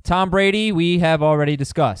now. Tom Brady, we have already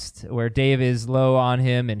discussed, where Dave is low on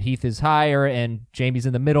him and Heath is higher, and Jamie's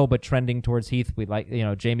in the middle, but trending towards Heath. We like,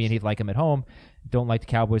 Jamie and Heath like him at home. Don't like the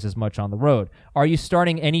Cowboys as much on the road. Are you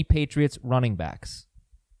starting any Patriots running backs?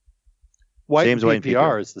 White James White in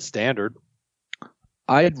PPR PPR. is the standard.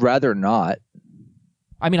 I'd rather not.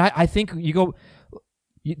 I mean, I think you go.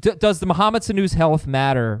 Does the Mohamed Sanu's health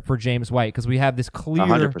matter for James White? Because we have this clear.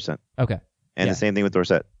 100%. Okay. And Yeah. the same thing with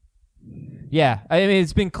Dorsett. Yeah, I mean,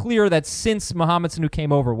 it's been clear that since Mohamed Sanu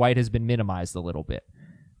came over, White has been minimized a little bit.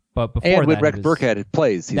 But before And when that, Rex he was- Burkhead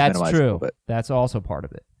plays, he's that's minimized a true. little bit. That's also part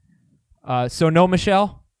of it. So no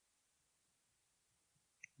Michelle?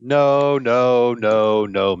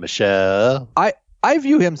 No, Michelle. I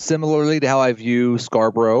view him similarly to how I view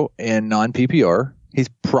Scarborough in non-PPR. He's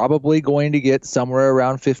probably going to get somewhere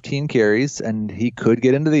around 15 carries, and he could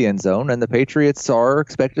get into the end zone. And the Patriots are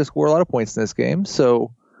expected to score a lot of points in this game.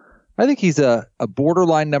 So I think he's a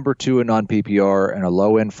borderline number 2 in non-PPR and a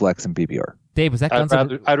low-end flex in PPR. Dave, was that Guns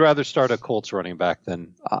I'd rather start a Colts running back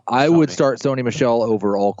than I would Sony. start Sony Michel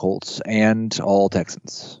over all Colts and all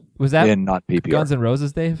Texans was that in non-PPR. Guns N'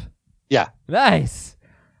 Roses, Dave? Yeah. Nice.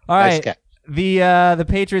 All Nice right. catch. The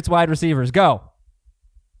Patriots wide receivers, go.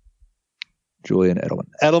 Julian Edelman.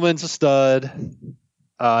 Edelman's a stud.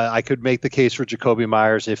 I could make the case for Jacoby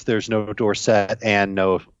Myers if there's no Dorsett and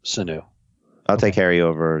no Sanu. I'll take Harry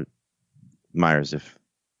over Myers if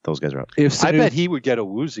those guys are out. If I Sanu- bet he would get a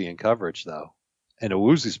Woozy in coverage, though. And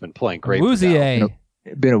Owuzi's been playing great. Woozier.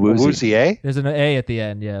 been a woozy. Woozier? There's an A at the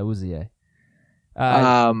end. Yeah, Woozier.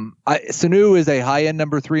 Sanu is a high-end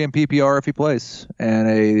number 3 in PPR if he plays, and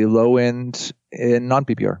a low-end in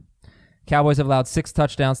non-PPR. Cowboys have allowed 6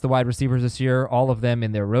 touchdowns to wide receivers this year, all of them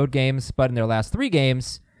in their road games, but in their last 3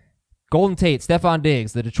 games, Golden Tate, Stephon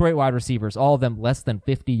Diggs, the Detroit wide receivers, all of them less than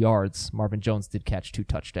 50 yards. Marvin Jones did catch 2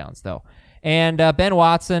 touchdowns, though. And Ben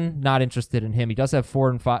Watson, not interested in him. He does have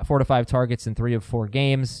 4 to 5 targets in 3 of 4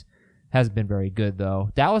 games. Hasn't been very good, though.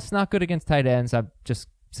 Dallas not good against tight ends. I'm just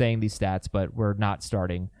saying these stats, but we're not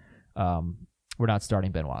starting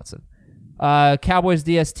Ben Watson. Cowboys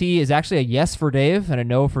DST is actually a yes for Dave and a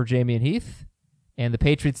no for Jamie and Heath. And the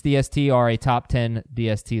Patriots DST are a top 10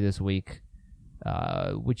 DST this week.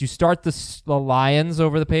 Would you start the Lions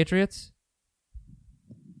over the Patriots?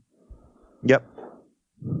 Yep.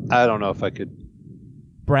 I don't know if I could.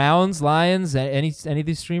 Browns, Lions, any of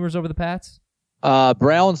these streamers over the Pats?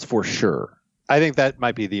 Browns for sure. I think that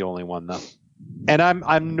might be the only one, though. And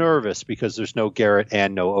I'm nervous because there's no Garrett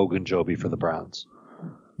and no Ogunjobi for the Browns.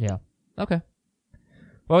 Yeah. Okay.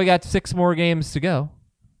 Well, we got 6 more games to go.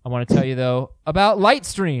 I want to tell you, though, about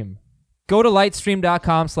Lightstream. Go to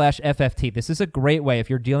lightstream.com/FFT. This is a great way. If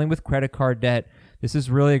you're dealing with credit card debt, this is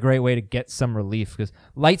really a great way to get some relief because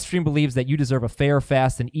Lightstream believes that you deserve a fair,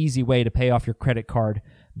 fast, and easy way to pay off your credit card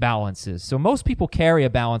balances. So most people carry a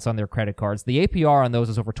balance on their credit cards. The APR on those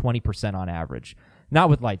is over 20% on average. Not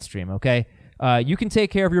with Lightstream, okay? You can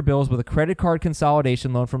take care of your bills with a credit card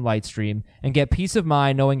consolidation loan from Lightstream and get peace of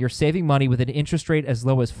mind knowing you're saving money with an interest rate as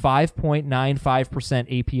low as 5.95%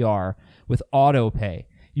 APR with auto pay.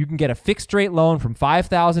 You can get a fixed rate loan from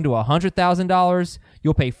 $5,000 to $100,000.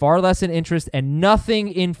 You'll pay far less in interest and nothing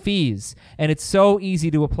in fees. And it's so easy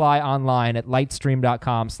to apply online at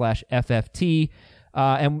lightstream.com/FFT.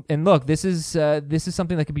 And look, this is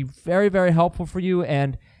something that could be very, very helpful for you.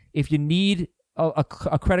 And if you need a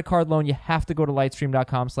credit card loan, you have to go to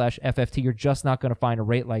lightstream.com/FFT. You're just not going to find a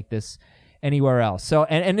rate like this anywhere else. So,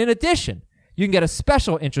 and in addition, you can get a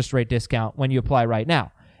special interest rate discount when you apply right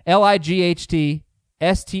now.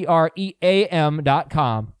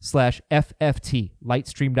 lightstream.com/FFT.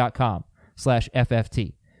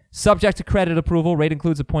 lightstream.com/FFT. Subject to credit approval. Rate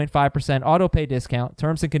includes a 0.5% auto pay discount.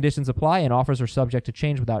 Terms and conditions apply and offers are subject to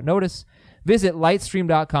change without notice. Visit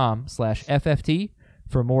lightstream.com/FFT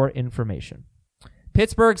for more information.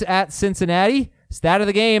 Pittsburgh's at Cincinnati. Stat of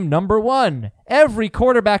the game, number 1. Every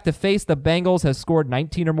quarterback to face the Bengals has scored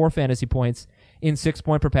 19 or more fantasy points in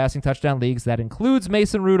 6-point per passing touchdown leagues. That includes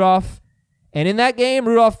Mason Rudolph. And in that game,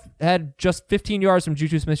 Rudolph had just 15 yards from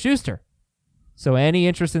Juju Smith-Schuster. So any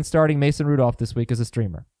interest in starting Mason Rudolph this week as a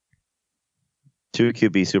streamer? 2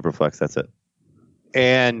 QB Superflex, that's it.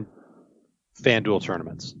 And FanDuel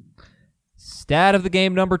tournaments. Stat of the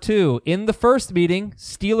game number 2. In the first meeting,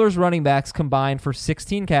 Steelers running backs combined for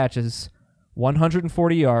 16 catches,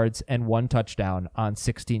 140 yards, and 1 touchdown on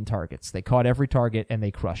 16 targets. They caught every target, and they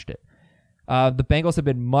crushed it. The Bengals have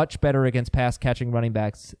been much better against pass-catching running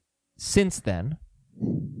backs since then,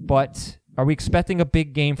 but are we expecting a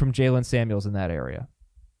big game from Jalen Samuels in that area?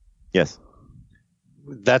 Yes.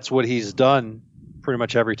 That's what he's done pretty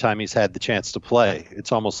much every time he's had the chance to play.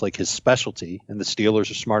 It's almost like his specialty, and the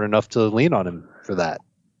Steelers are smart enough to lean on him for that.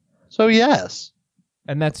 So, yes.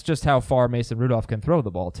 And that's just how far Mason Rudolph can throw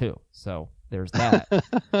the ball, too. So there's that.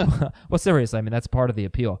 Well, seriously, I mean, that's part of the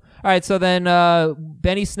appeal. All right, so then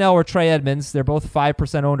Benny Snell or Trey Edmonds, they're both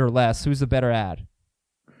 5% owned or less. Who's the better ad?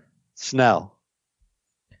 Snell.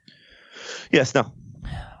 Yes, no.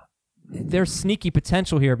 There's sneaky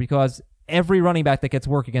potential here because every running back that gets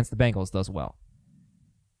work against the Bengals does well.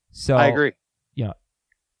 So I agree. Yeah.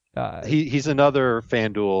 He's another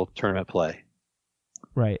FanDuel tournament play.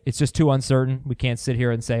 Right. It's just too uncertain. We can't sit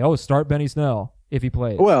here and say, oh, start Benny Snell if he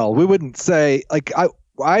plays. Well, we wouldn't say, like,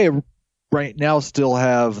 I right now still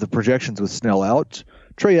have the projections with Snell out.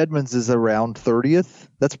 Trey Edmonds is around 30th.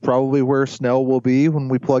 That's probably where Snell will be when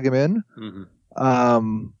we plug him in.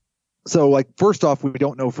 Mm-hmm. So, like, first off, we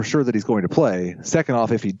don't know for sure that he's going to play. Second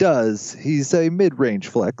off, if he does, he's a mid-range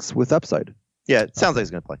flex with upside. Yeah, it sounds like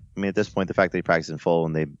he's going to play. I mean, at this point, the fact that he practiced in full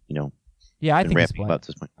and they, yeah, I think he's playing. At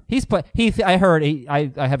this point. He's play. I heard.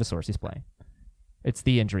 I have a source. He's playing. It's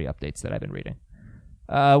the injury updates that I've been reading.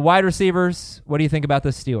 Wide receivers. What do you think about the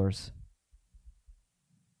Steelers?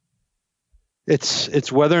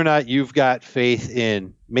 It's whether or not you've got faith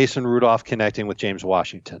in Mason Rudolph connecting with James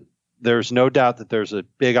Washington. There's no doubt that there's a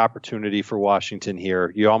big opportunity for Washington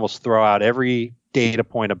here. You almost throw out every data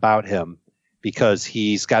point about him because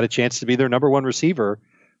he's got a chance to be their number 1 receiver,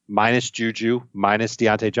 minus Juju, minus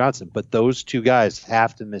Deontay Johnson. But those 2 guys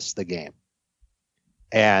have to miss the game.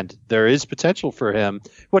 And there is potential for him.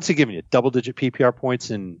 What's he giving you? Double-digit PPR points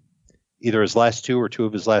in either his last 2 or 2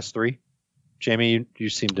 of his last 3? Jamie, you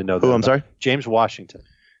seem to know that. Who, I'm sorry? James Washington.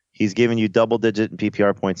 He's given you double-digit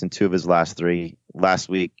PPR points in 2 of his last 3. Last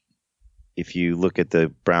week, if you look at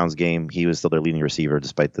the Browns game, he was still their leading receiver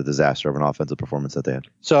despite the disaster of an offensive performance that they had.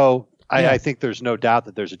 So I think there's no doubt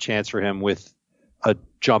that there's a chance for him with a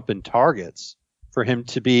jump in targets for him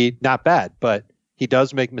to be not bad, but he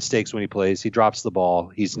does make mistakes when he plays. He drops the ball.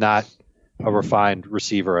 He's not a refined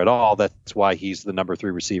receiver at all. That's why he's the number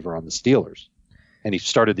 3 receiver on the Steelers. And he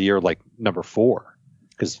started the year like number 4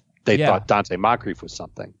 because they thought Dante Moncrief was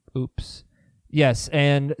something. Oops. Yes,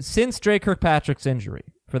 and since Drake Kirkpatrick's injury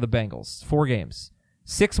for the Bengals, 4 games,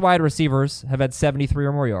 6 wide receivers have had 73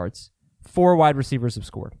 or more yards. 4 wide receivers have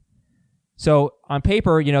scored. So on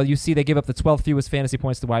paper, you see they give up the 12th fewest fantasy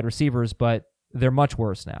points to wide receivers, but they're much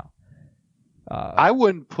worse now. I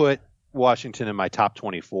wouldn't put Washington in my top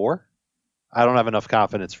 24. I don't have enough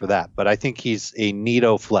confidence for that, but I think he's a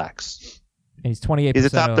neato flex. And he's 28%. He's a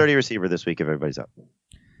top 30 receiver this week if everybody's up.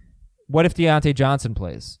 What if Deontay Johnson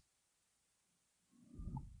plays?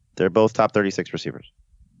 They're both top 36 receivers.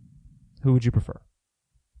 Who would you prefer?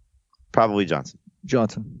 Probably Johnson.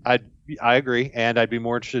 I agree, and I'd be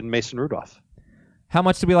more interested in Mason Rudolph. How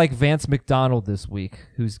much do we like Vance McDonald this week,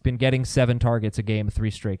 who's been getting 7 targets a game,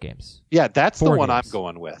 3 straight games? Yeah, that's the 4 one games. I'm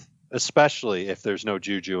going with, especially if there's no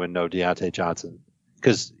Juju and no Deontay Johnson.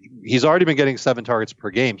 Because he's already been getting 7 targets per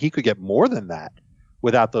game. He could get more than that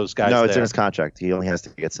without those guys. No, it's there. in his contract. He only has to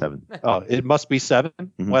get 7. Oh, it must be 7?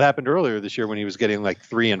 Mm-hmm. What happened earlier this year when he was getting like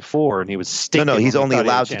 3 and 4 and he was stinking? No, he's when only he thought he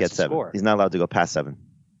had a allowed to chance get 7. score? He's not allowed to go past 7.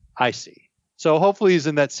 I see. So hopefully he's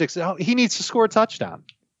in that 6. Oh, he needs to score a touchdown.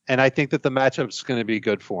 And I think that the matchup's going to be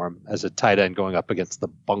good for him as a tight end going up against the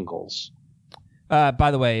Bungles.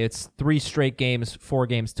 By the way, it's 3 straight games, 4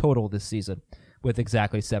 games total this season with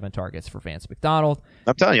exactly 7 targets for Vance McDonald.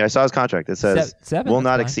 I'm telling you, I saw his contract. It says seven, will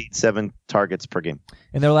not that's fine. exceed 7 targets per game.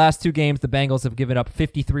 In their last 2 games, the Bengals have given up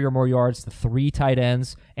 53 or more yards to 3 tight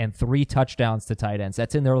ends and 3 touchdowns to tight ends.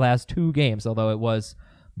 That's in their last 2 games, although it was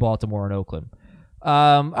Baltimore and Oakland.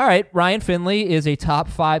 All right, Ryan Finley is a top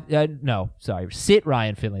 5. Sit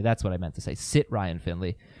Ryan Finley. That's what I meant to say. Sit Ryan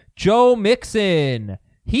Finley. Joe Mixon.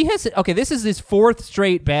 This is his 4th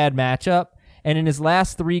straight bad matchup, and in his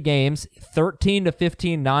last 3 games, 13 to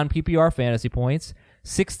 15 non-PPR fantasy points,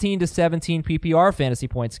 16 to 17 PPR fantasy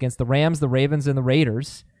points against the Rams, the Ravens, and the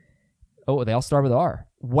Raiders. Oh, they all start with R.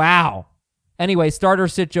 Wow. Anyway, starter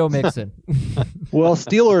sit Joe Mixon. Well,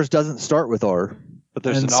 Steelers doesn't start with R. But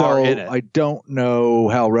there's and an R in it. I don't know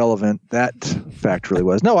how relevant that fact really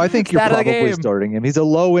was. No, I think you're probably starting him. He's a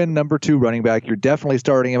low-end number 2 running back. You're definitely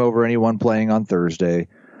starting him over anyone playing on Thursday.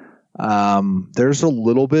 There's a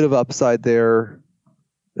little bit of upside there.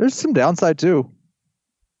 There's some downside too.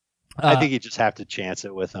 I think you just have to chance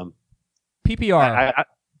it with him. PPR.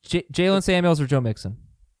 Jalen Samuels or Joe Mixon?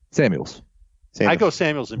 Samuels. I go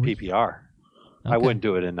Samuels in PPR. Okay. I wouldn't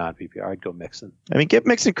do it in non-PPR. I'd go Mixon. I mean, give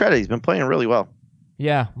Mixon credit. He's been playing really well.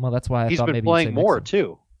 Yeah, well, that's why I He's thought been maybe playing you'd say more Mixon.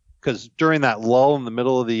 too, because during that lull in the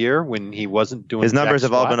middle of the year when he wasn't doing His numbers jack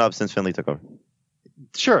have all squat- been up since Finley took over.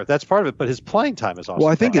 Sure, that's part of it, but his playing time is also.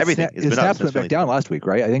 Well, I think down. his snaps went back down last week,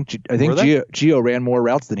 right? I think Were they? Gio ran more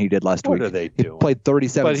routes than he did last What week. are they He doing? played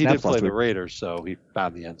 37 But he snaps did play last the week. Raiders, so he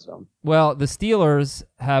found the end zone. Well, the Steelers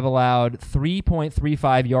have allowed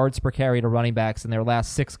 3.35 yards per carry to running backs in their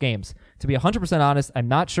last 6 games. To be 100% honest, I'm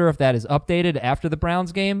not sure if that is updated after the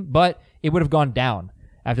Browns game, but it would have gone down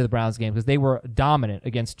after the Browns game because they were dominant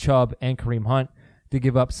against Chubb and Kareem Hunt. To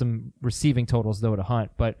give up some receiving totals, though, to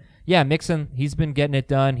Hunt. But, yeah, Mixon, he's been getting it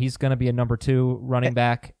done. He's going to be a number 2 running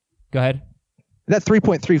back. Go ahead. That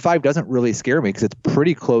 3.35 doesn't really scare me because it's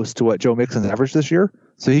pretty close to what Joe Mixon's averaged this year.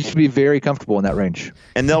 So he should be very comfortable in that range.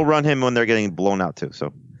 And they'll run him when they're getting blown out, too.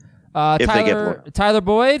 So if they get blown. Tyler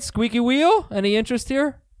Boyd, squeaky wheel. Any interest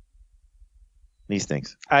here? He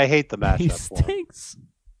stinks. I hate the matchup. He for him. stinks.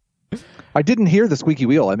 I didn't hear the squeaky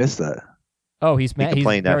wheel. I missed that. Oh, he's He mad. He's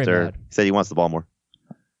complained very after. mad. He said he wants the ball more.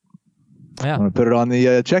 Yeah. I'm going to put it on the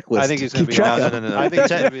checklist. I think he's going to Keep be. track of No. I think he's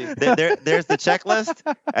going to be. There's the checklist,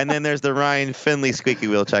 and then there's the Ryan Finley squeaky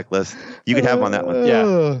wheel checklist. You could have him on that one.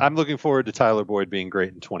 Yeah, I'm looking forward to Tyler Boyd being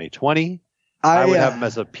great in 2020. I would have him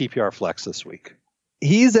as a PPR flex this week.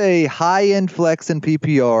 He's a high-end flex in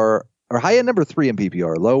PPR, or high-end number 3 in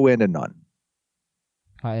PPR, low-end and none.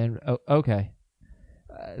 Okay.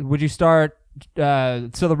 Would you start? So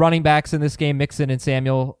the running backs in this game, Mixon and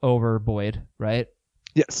Samuel over Boyd, right?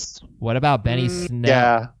 Yes. What about Benny Snell?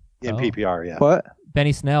 Yeah, in Oh. PPR, yeah. What?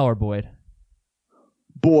 Benny Snell or Boyd?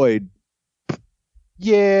 Boyd.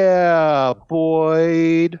 Yeah,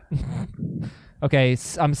 Boyd. Okay,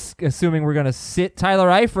 I'm assuming we're going to sit Tyler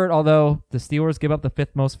Eifert, although the Steelers give up the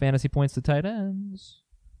 5th most fantasy points to tight ends.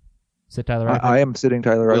 Sit Tyler Eifert. I am sitting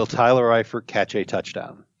Tyler Will Eifert. Tyler Eifert catch a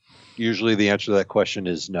touchdown? Usually the answer to that question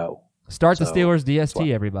is no. Start the So, Steelers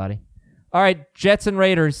DST, everybody. All right, Jets and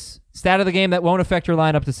Raiders. Stat of the game that won't affect your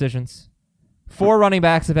lineup decisions. 4 running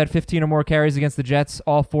backs have had 15 or more carries against the Jets.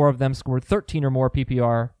 All 4 of them scored 13 or more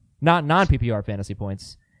PPR, not non-PPR fantasy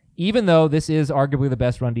points, even though this is arguably the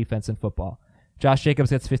best run defense in football. Josh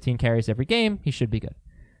Jacobs gets 15 carries every game. He should be good.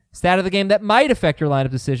 Stat of the game that might affect your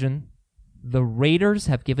lineup decision. The Raiders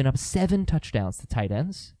have given up 7 touchdowns to tight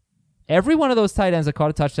ends. Every one of those tight ends that caught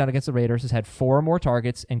a touchdown against the Raiders has had 4 or more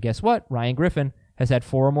targets. And guess what? Ryan Griffin has had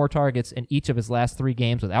 4 or more targets in each of his last 3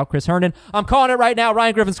 games without Chris Herndon. I'm calling it right now.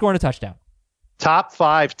 Ryan Griffin scoring a touchdown. Top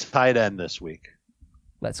 5 tight end this week.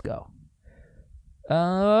 Let's go.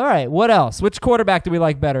 All right. What else? Which quarterback do we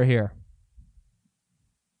like better here?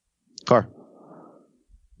 Carr.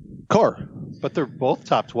 Carr. But they're both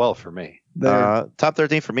top 12 for me. Top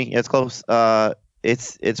 13 for me. Yeah, it's close.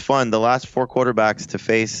 It's fun. The last 4 quarterbacks to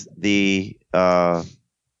face the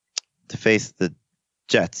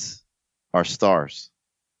Jets are stars.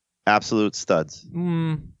 Absolute studs.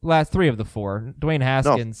 Last 3 of the 4. Dwayne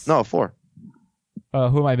Haskins. No, 4.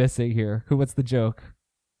 Who am I missing here? What's the joke?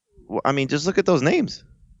 Well, I mean, just look at those names.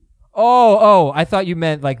 Oh, I thought you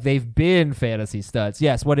meant like they've been fantasy studs.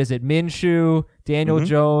 Yes, what is it? Minshew, Daniel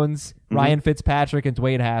Jones, Ryan Fitzpatrick, and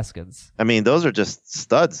Dwayne Haskins. I mean, those are just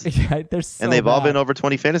studs. Yeah, they're so and they've all bad. been over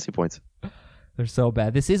 20 fantasy points. They're so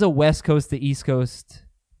bad. This is a West Coast to East Coast.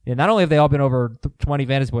 Yeah, not only have they all been over 20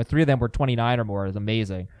 fantasy points, 3 of them were 29 or more. It's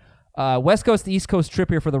amazing. West Coast to East Coast trip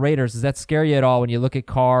here for the Raiders. Does that scare you at all when you look at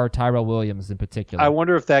Carr, Tyrell Williams in particular? I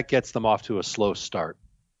wonder if that gets them off to a slow start.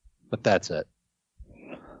 But that's it.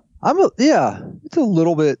 It's a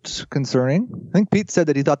little bit concerning. I think Pete said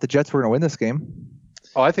that he thought the Jets were going to win this game.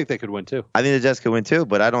 Oh, I think they could win too. I think the Jets could win too,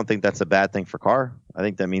 but I don't think that's a bad thing for Carr. I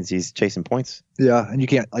think that means he's chasing points. Yeah, and you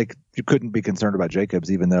couldn't be concerned about Jacobs,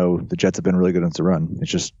 even though the Jets have been really good against the run.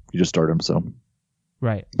 It's just you just start him, so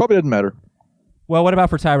right. Probably doesn't matter. Well, what about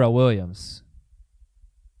for Tyrell Williams?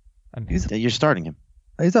 You're starting him.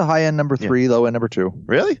 He's a high end number 3, low end number 2.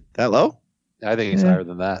 Really? That low? I think he's higher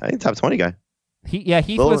than that. I think top 20 guy. He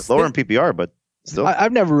lower was in PPR, but still.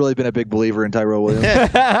 I've never really been a big believer in Tyrell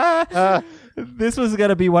Williams. This was going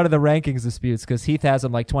to be one of the rankings disputes because Heath has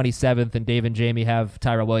him like 27th and Dave and Jamie have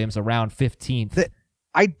Tyrell Williams around 15th.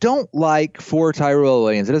 I don't like for Tyrell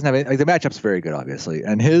Williams. It doesn't have any, the matchup's very good, obviously,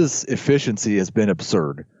 and his efficiency has been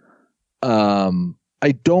absurd.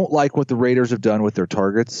 I don't like what the Raiders have done with their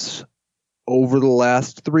targets over the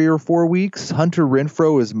last 3 or 4 weeks. Hunter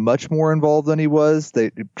Renfrow is much more involved than he was.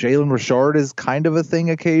 Jalen Richard is kind of a thing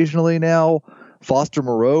occasionally now. Foster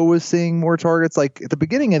Moreau is seeing more targets. Like at the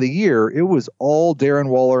beginning of the year, it was all Darren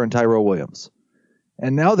Waller and Tyrell Williams.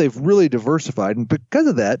 And now they've really diversified. And because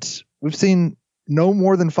of that, we've seen no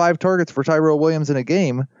more than 5 targets for Tyrell Williams in a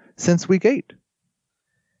game since week 8.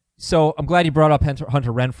 So I'm glad you brought up Hunter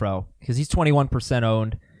Renfrow because he's 21%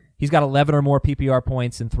 owned. He's got 11 or more PPR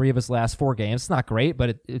points in 3 of his last 4 games. It's not great,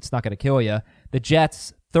 but it's not going to kill you. The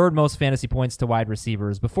Jets, 3rd most fantasy points to wide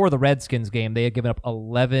receivers. Before the Redskins game, they had given up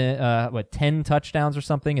 10 touchdowns or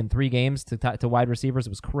something in 3 games to wide receivers.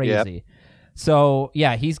 It was crazy. Yep. So,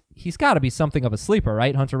 yeah, he's got to be something of a sleeper,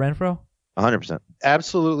 right, Hunter Renfrow? 100%.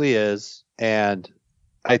 Absolutely is. And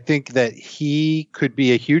I think that he could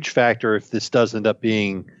be a huge factor if this does end up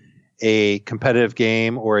being a competitive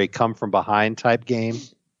game or a come-from-behind type game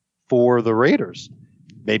for the Raiders.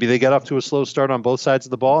 Maybe they get off to a slow start on both sides of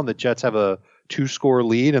the ball and the Jets have a 2-score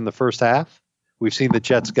lead in the first half. We've seen the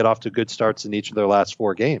Jets get off to good starts in each of their last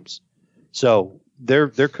 4 games. So there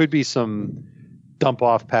could be some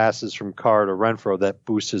dump-off passes from Carr to Renfrow that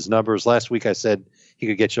boost his numbers. Last week I said he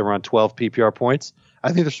could get you around 12 PPR points.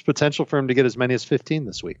 I think there's potential for him to get as many as 15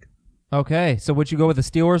 this week. Okay, so would you go with the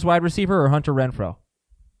Steelers wide receiver or Hunter Renfrow?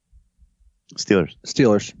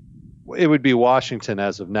 Steelers. It would be Washington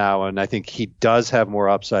as of now, and I think he does have more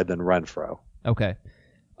upside than Renfrow. Okay.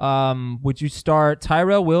 Would you start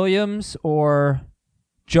Tyrell Williams or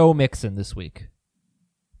Joe Mixon this week?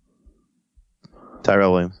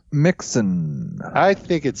 Tyrell Williams. Mixon. I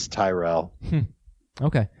think it's Tyrell.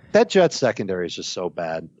 Okay. That Jets secondary is just so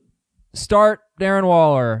bad. Start Darren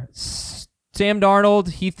Waller. Sam Darnold.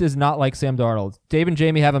 Heath does not like Sam Darnold. Dave and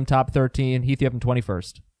Jamie have him top 13. Heath, you have him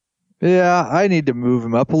 21st. Yeah, I need to move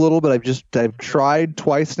him up a little, but I've tried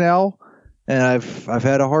twice now, and I've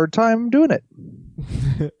had a hard time doing it.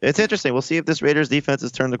 It's interesting. We'll see if this Raiders defense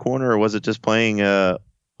has turned the corner, or was it just playing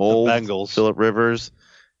old Bengals, Phillip Rivers,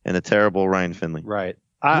 and a terrible Ryan Finley? Right.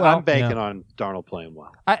 I'm banking on Darnold playing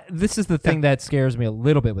well. This is the thing that scares me a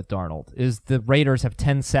little bit with Darnold, is the Raiders have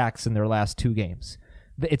 10 sacks in their last 2 games.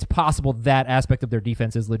 It's possible that aspect of their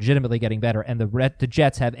defense is legitimately getting better, and the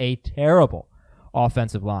Jets have a terrible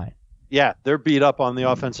offensive line. Yeah, they're beat up on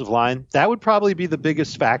the offensive line. That would probably be the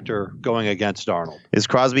biggest factor going against Darnold. Is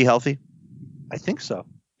Crosby healthy? I think so.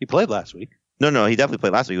 He played last week. No, he definitely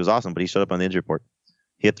played last week. He was awesome, but he showed up on the injury report.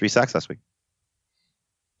 He had 3 sacks last week.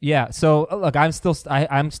 Yeah, so look, I'm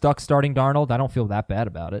stuck starting Darnold. I don't feel that bad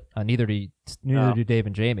about it. Neither do Dave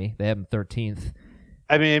and Jamie. They have him 13th.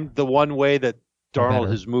 I mean, the one way that Darnold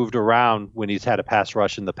has moved around when he's had a pass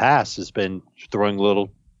rush in the past has been throwing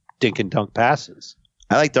little dink and dunk passes.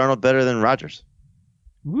 I like Darnold better than Rodgers.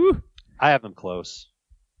 Woo! I have them close,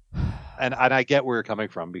 and I get where you're coming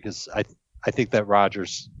from because I think that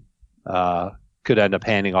Rodgers could end up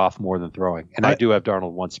handing off more than throwing, and I do have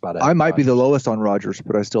Darnold one spot ahead. I might be the lowest on Rodgers,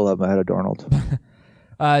 but I still have him ahead of Darnold.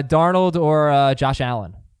 Darnold or Josh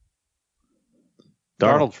Allen?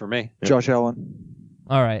 Darnold for me. Josh Allen.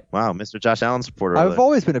 All right. Wow, Mr. Josh Allen supporter. I've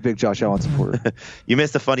always been a big Josh Allen supporter. You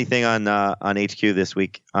missed a funny thing on HQ this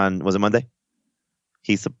week. Was it Monday?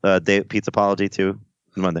 Pete's apology to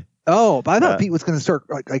Monday. Oh, but I thought Pete was going to start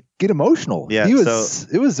like get emotional. Yeah, it was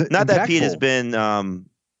not impactful. that Pete has been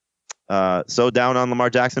so down on Lamar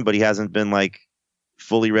Jackson, but he hasn't been like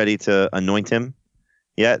fully ready to anoint him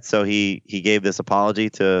yet. So he gave this apology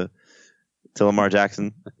to Lamar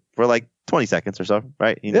Jackson for like 20 seconds or so,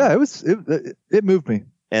 right? Yeah, it moved me.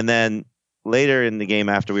 And then later in the game,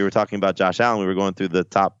 after we were talking about Josh Allen, we were going through the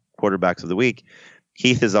top quarterbacks of the week.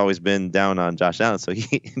 Heath has always been down on Josh Allen. So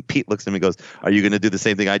Pete looks at him and goes, "Are you going to do the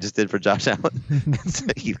same thing I just did for Josh Allen?" So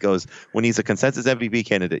Heath goes, "When he's a consensus MVP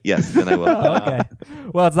candidate, yes, then I will." Okay.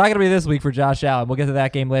 Well, it's not going to be this week for Josh Allen. We'll get to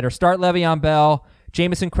that game later. Start Le'Veon Bell.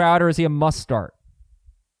 Jamison Crowder, is he a must start?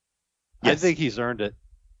 Yes. I think he's earned it.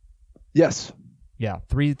 Yes. Yeah,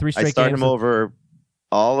 three straight games. I start him over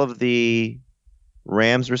all of the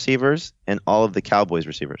Rams receivers and all of the Cowboys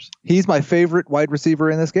receivers. He's my favorite wide receiver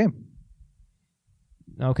in this game.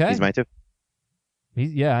 Okay. He's mine too.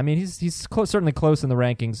 He's certainly close in the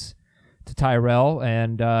rankings to Tyrell,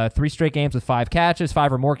 and 3 straight games with 5 catches,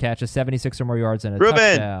 5 or more catches, 76 or more yards, and a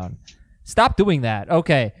touchdown. Stop doing that.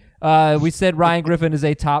 Okay. We said Ryan Griffin is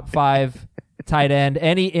a top 5 tight end.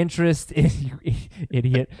 Any interest in you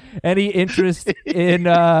idiot? Any interest in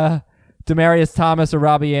Demaryius Thomas or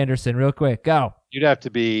Robbie Anderson? Real quick, go. You'd have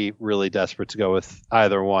to be really desperate to go with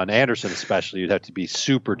either one. Anderson especially, you'd have to be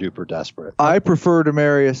super duper desperate. I prefer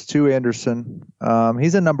Demaryius to Anderson.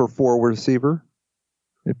 He's a number 4 receiver.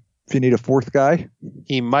 If you need a 4th guy,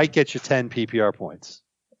 he might get you 10 PPR points.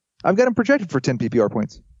 I've got him projected for 10 PPR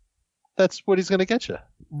points. That's what he's going to get you.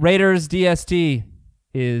 Raiders DST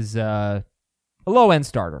is a low-end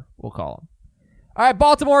starter, we'll call him. All right,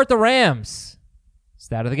 Baltimore at the Rams.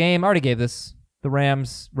 Stat of the game, I already gave this. The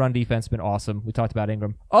Rams' run defense has been awesome. We talked about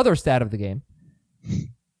Ingram. Other stat of the game.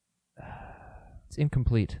 It's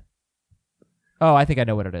incomplete. Oh, I think I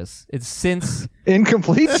know what it is. It's since...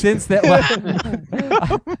 Incomplete? Since that...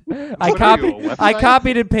 I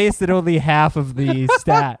copied and pasted only half of the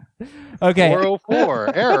stat. Okay.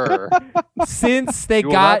 404, error. Since they you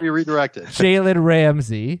will got not be redirected. Jalen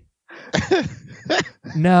Ramsey...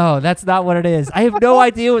 No, that's not what it is. I have no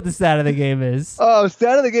idea what the stat of the game is. Oh,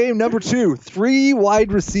 stat of the game number 2. 3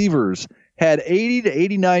 wide receivers had 80 to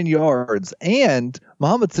 89 yards, and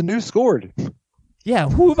Mohamed Sanu scored. Yeah,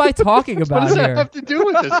 who am I talking about What does here? that have to do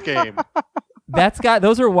with this game?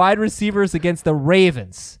 Those are wide receivers against the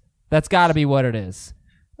Ravens. That's got to be what it is.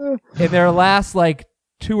 In their last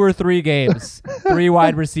 2 or 3 games, 3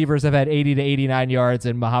 wide receivers have had 80 to 89 yards,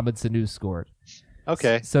 and Mohamed Sanu scored.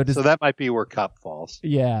 Okay, so that might be where Cup falls.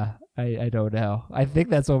 Yeah, I don't know. I think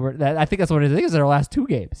that's what it is. I think it's their last 2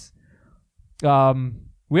 games. We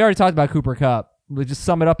already talked about Cooper Kupp. We'll just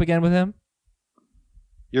sum it up again with him.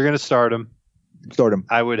 You're going to start him. Start him.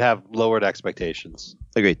 I would have lowered expectations.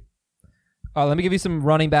 Agreed. Let me give you some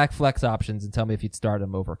running back flex options and tell me if you'd start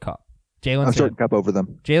him over Kupp. I'm starting Kupp over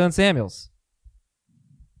them. Jalen Samuels.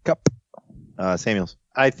 Kupp. Samuels.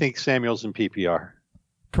 I think Samuels in PPR.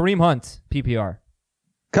 Kareem Hunt, PPR.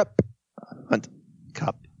 Kupp. Hunt.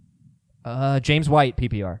 Kupp. James White,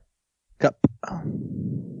 PPR. Kupp.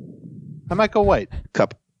 I might go White.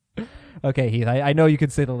 Kupp. Okay, Heath, I know you can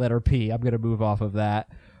say the letter P. I'm going to move off of that.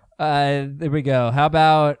 There we go. How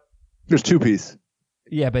about... There's 2 P's.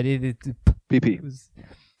 Yeah, but it PP.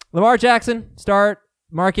 Lamar Jackson, start.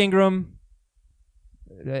 Mark Ingram,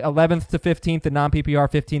 11th to 15th in non-PPR,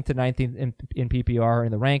 15th to 19th in PPR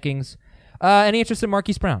in the rankings. Any interest in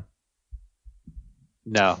Marquise Brown?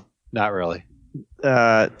 No, not really.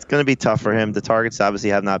 It's going to be tough for him. The targets obviously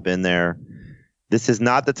have not been there. This is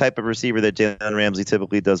not the type of receiver that Jalen Ramsey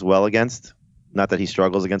typically does well against. Not that he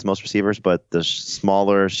struggles against most receivers, but the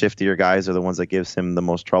smaller, shiftier guys are the ones that gives him the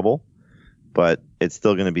most trouble. But it's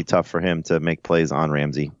still going to be tough for him to make plays on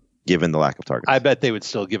Ramsey, given the lack of targets. I bet they would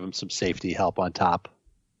still give him some safety help on top.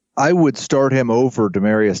 I would start him over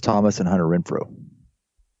Demaryius Thomas and Hunter Renfrow.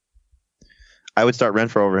 I would start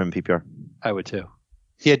Renfrow over him in PPR. I would too.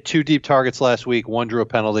 He had 2 deep targets last week. One drew a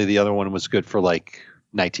penalty. The other one was good for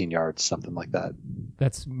 19 yards, something like that.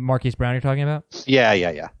 That's Marquise Brown you're talking about?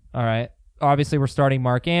 Yeah. All right. Obviously, we're starting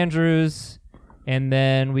Mark Andrews, and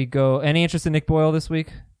then we go... Any interest in Nick Boyle this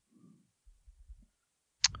week?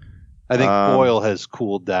 I think Boyle has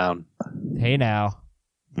cooled down. Hey, now.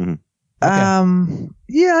 Mm-hmm. Okay.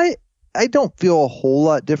 Yeah, I don't feel a whole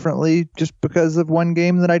lot differently just because of one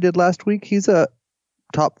game that I did last week. He's a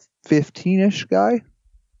top 15-ish guy.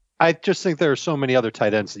 I just think there are so many other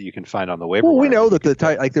tight ends that you can find on the waiver wire. Well, we know that the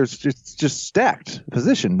tight, like there's just stacked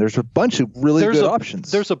position. There's a bunch of really good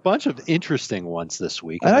options. There's a bunch of interesting ones this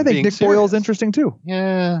week. And I think Nick Boyle's interesting too.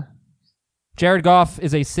 Yeah. Jared Goff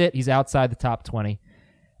is a sit. He's outside the top 20.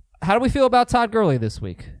 How do we feel about Todd Gurley this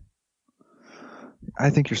week?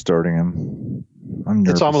 I think you're starting him. I'm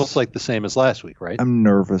nervous. It's almost like the same as last week, right? I'm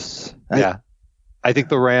nervous. Yeah. I think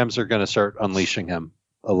the Rams are going to start unleashing him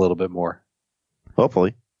a little bit more.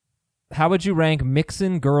 Hopefully. How would you rank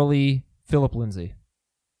Mixon, Gurley, Phillip Lindsay?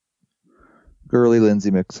 Gurley,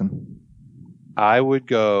 Lindsay, Mixon. I would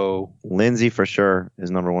go Lindsay for sure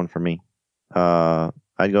is number one for me.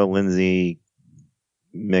 I'd go Lindsay,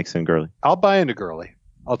 Mixon, Gurley. I'll buy into Gurley.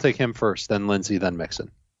 I'll take him first, then Lindsay, then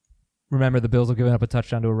Mixon. Remember, the Bills are giving up a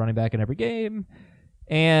touchdown to a running back in every game.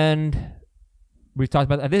 And we've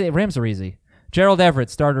talked about that. Rams are easy. Gerald Everett,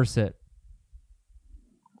 starter sit.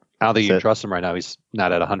 I don't think you can trust him right now. He's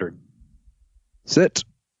not at 100. Sit.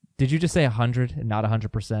 Did you just say 100 and not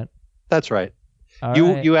 100%? That's right.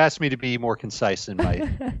 You asked me to be more concise in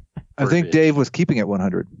my I think Dave was keeping it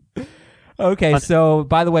 100. Okay, so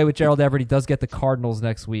by the way, with Gerald Everett, he does get the Cardinals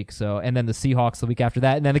next week, and then the Seahawks the week after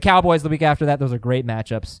that, and then the Cowboys the week after that. Those are great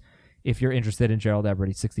matchups if you're interested in Gerald Everett.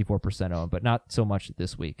 He's 64% owned, but not so much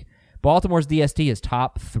this week. Baltimore's DST is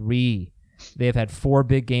top 3. They have had 4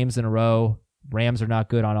 big games in a row. Rams are not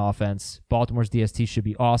good on offense. Baltimore's DST should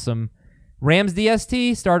be awesome. Rams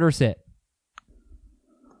DST, start or sit?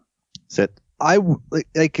 Sit. I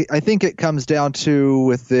think it comes down to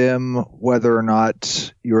with them whether or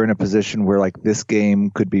not you're in a position where like this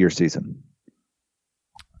game could be your season.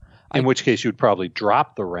 In which case, you'd probably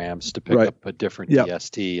drop the Rams to pick up a different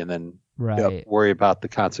DST and then worry about the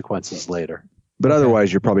consequences later. But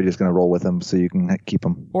otherwise, you're probably just going to roll with them so you can keep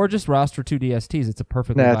them. Or just roster 2 DSTs. It's a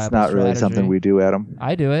perfectly viable That's not really something we do, Adam.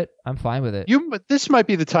 I do it. I'm fine with it. This might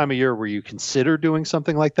be the time of year where you consider doing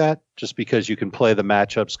something like that, just because you can play the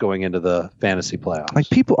matchups going into the fantasy playoffs. Like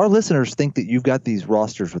our listeners think that you've got these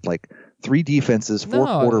rosters with like 3 defenses, 4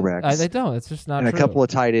 quarterbacks. They don't. It's just not and true. A couple of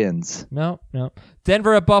tight ends. No.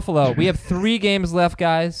 Denver at Buffalo. We have 3 games left,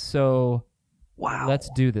 guys. So wow, let's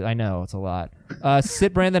do this. I know it's a lot.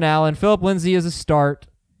 Sit Brandon Allen. Phillip Lindsay is a start.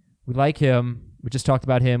 We like him. We just talked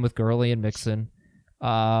about him with Gurley and Mixon.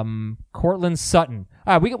 Cortland Sutton.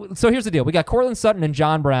 So here's the deal. We got Cortland Sutton and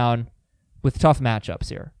John Brown with tough matchups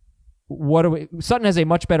here. Sutton has a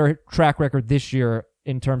much better track record this year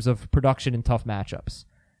in terms of production in tough matchups.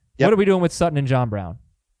 Yep. What are we doing with Sutton and John Brown?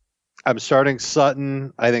 I'm starting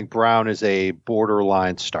Sutton. I think Brown is a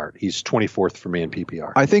borderline start. He's 24th for me in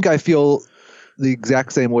PPR. I think I feel the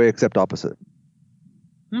exact same way except opposite.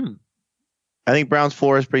 I think Brown's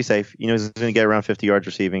floor is pretty safe. You know, he's going to get around 50 yards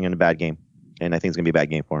receiving in a bad game. And I think it's going to be a bad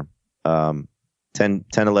game for him. 10,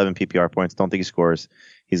 11 PPR points. Don't think he scores.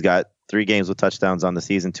 He's got 3 games with touchdowns on the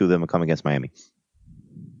season. 2 of them will come against Miami.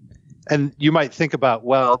 And you might think about,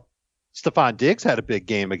 well, Stephon Diggs had a big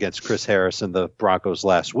game against Chris Harris and the Broncos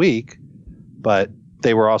last week, but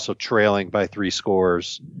they were also trailing by 3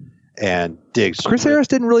 scores. And Diggs. Chris Harris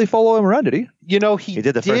didn't really follow him around, did he? You know, he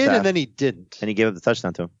did the first half, and then he didn't. And he gave up the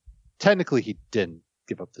touchdown to him. Technically, he didn't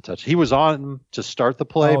give up the touch. He was on to start the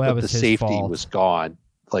play, but the safety was gone.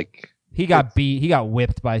 Like he got beat. He got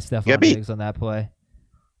whipped by Stephon Diggs on that play.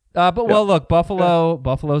 Well, look,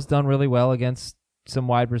 Buffalo's done really well against some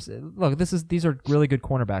wide receivers. Look, these are really good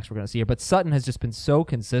cornerbacks we're going to see here. But Sutton has just been so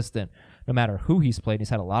consistent, no matter who he's played. He's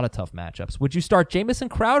had a lot of tough matchups. Would you start Jamison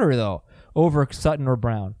Crowder though over Sutton or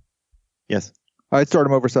Brown? Yes, I'd start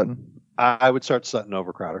him over Sutton. I would start Sutton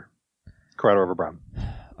over Crowder. Crowder over Brown.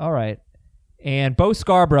 All right. And Bo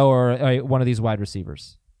Scarborough or one of these wide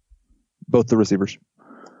receivers? Both the receivers.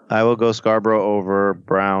 I will go Scarborough over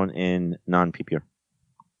Brown in non-PPR.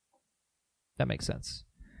 That makes sense.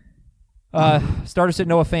 Starter sit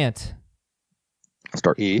Noah Fant.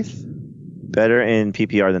 Start. Heath. Better in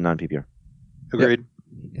PPR than non-PPR. Agreed.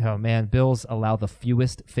 Yep. Oh, man. Bills allow the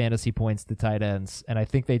fewest fantasy points to tight ends, and I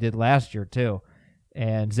think they did last year, too.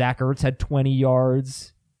 And Zach Ertz had 20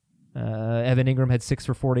 yards. Evan Ingram had 6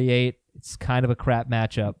 for 48. It's kind of a crap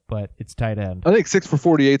matchup, but it's tight end. I think 6 for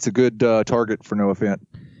 48 is a good target for Noah Fant.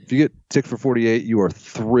 If you get 6 for 48, you are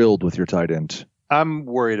thrilled with your tight end. I'm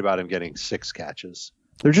worried about him getting 6 catches.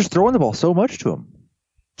 They're just throwing the ball so much to him.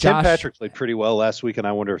 Tim Patrick played pretty well last week, and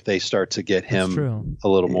I wonder if they start to get him a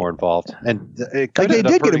little more involved. And they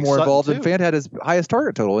did get him more involved, and Fant had his highest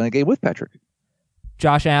target total in a game with Patrick.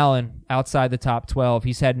 Josh Allen, outside the top 12.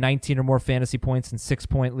 He's had 19 or more fantasy points in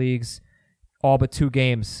 6-point leagues, all but 2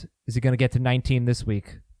 games. Is he going to get to 19 this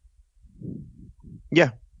week? Yeah.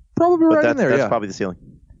 Probably right in there, That's probably the ceiling.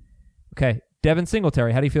 Okay. Devin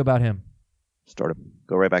Singletary, how do you feel about him? Start him.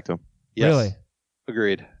 Go right back to him. Yes. Really?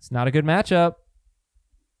 Agreed. It's not a good matchup.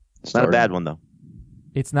 It's not a bad one, though.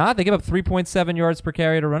 It's not. They give up 3.7 yards per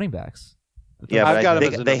carry to running backs. Yeah, I've but got him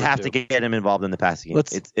as a they number have 2. to get him involved in the passing game.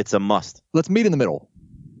 Let's- It's a must. Let's meet in the middle.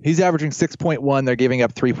 He's averaging 6.1. They're giving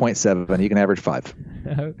up 3.7. He can average 5.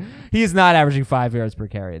 He is not averaging 5 yards per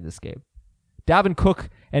carry in this game. Dalvin Cook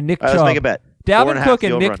and Nick All right, Chubb. let's make a bet. Dalvin 4.5 Cook the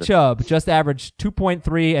and Nick over-under. Chubb just averaged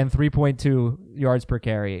 2.3 and 3.2 yards per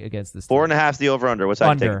carry against this team. 4.5 the over/under. What's that?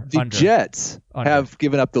 Under. The Jets Under. have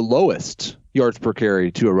given up the lowest yards per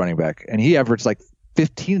carry to a running back, and he averaged like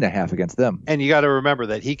 15.5 against them. And you got to remember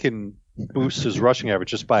that he can boost his rushing average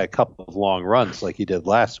just by a couple of long runs like he did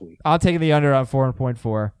last week. I'm taking the under on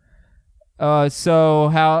 4.4.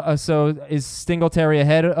 So is Singletary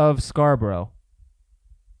ahead of Scarborough?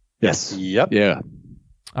 Yes. Yep. Yeah.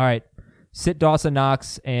 All right. Sit Dawson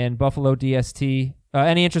Knox and Buffalo DST.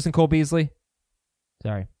 Any interest in Cole Beasley?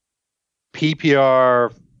 Sorry.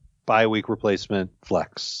 PPR bye week replacement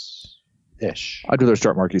flex ish. I'd rather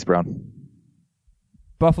start Marquise Brown.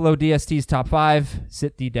 Buffalo DST's top 5.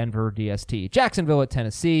 Sit the Denver DST. Jacksonville at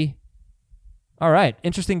Tennessee. All right.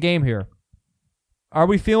 Interesting game here. Are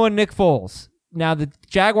we feeling Nick Foles? Now, the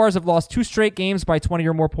Jaguars have lost 2 straight games by 20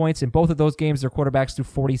 or more points. In both of those games, their quarterbacks threw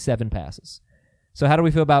 47 passes. So how do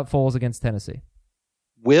we feel about Foles against Tennessee?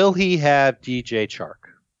 Will he have DJ Chark,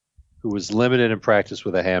 who was limited in practice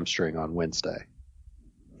with a hamstring on Wednesday?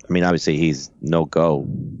 I mean, obviously he's no go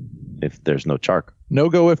if there's no Chark. No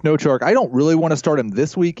go if no Chark. I don't really want to start him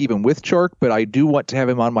this week, even with Chark, but I do want to have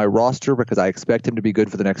him on my roster because I expect him to be good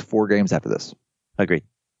for the next 4 games after this. Agreed.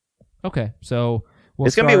 Okay, so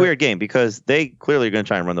It's going to be a weird game because they clearly are going to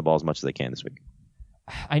try and run the ball as much as they can this week.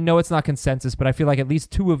 I know it's not consensus, but I feel like at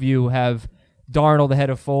least 2 of you have Darnold ahead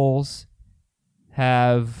of Foles,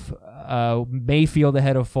 have Mayfield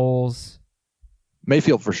ahead of Foles.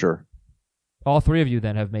 Mayfield for sure. All 3 of you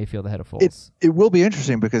then have Mayfield ahead of Foles. It will be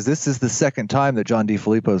interesting because this is the second time that John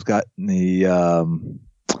DeFilippo's gotten the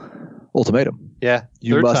ultimatum. Yeah,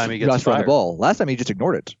 You third must, time he you gets must run fired. the ball. Last time he just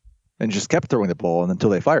ignored it and just kept throwing the ball until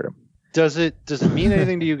they fired him. Does it mean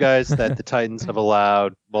anything to you guys that the Titans have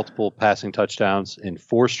allowed multiple passing touchdowns in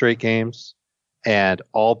 4 straight games and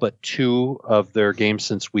all but 2 of their games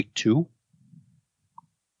since week 2?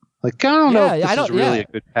 Like, I don't know if this is really a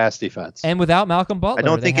good pass defense. And without Malcolm Butler, I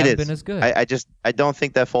don't think they it haven't is. been as good. I don't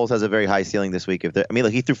think that Foles has a very high ceiling this week.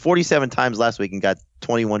 Look, he threw 47 times last week and got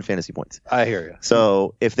 21 fantasy points. I hear you.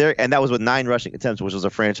 So and that was with 9 rushing attempts, which was a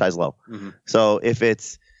franchise low. Mm-hmm. So if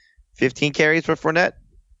it's 15 carries for Fournette,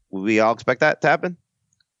 we all expect that to happen?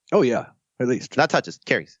 Oh, yeah, at least. Not touches,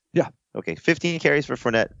 carries. Yeah. Okay, 15 carries for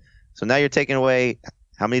Fournette. So now you're taking away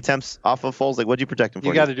how many attempts off of Foles? Like, what'd you protect him for?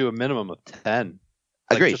 You got to do a minimum of 10.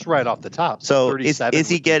 Agreed. Just right off the top. So is 37 he would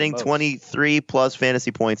be the getting most. 23 plus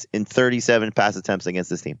fantasy points in 37 pass attempts against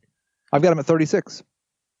this team? I've got him at 36.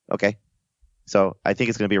 Okay. So I think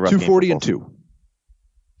it's going to be a rough game for 240 and Foles.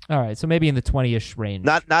 2. All right, so maybe in the 20-ish range.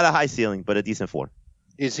 Not a high ceiling, but a decent floor.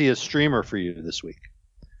 Is he a streamer for you this week?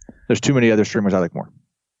 There's too many other streamers I like more.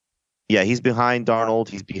 Yeah, he's behind Darnold.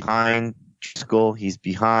 He's behind Driscoll. He's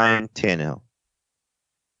behind Tannehill.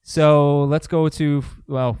 So let's go to,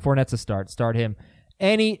 Fournette's a start. Start him.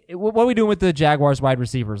 What are we doing with the Jaguars wide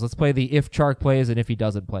receivers? Let's play the if Chark plays and if he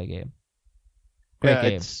doesn't play game. Great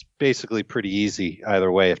game. It's basically pretty easy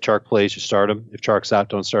either way. If Chark plays, you start him. If Chark's out,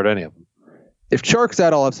 don't start any of them. If Chark's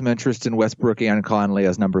out, I'll have some interest in Westbrook and Conley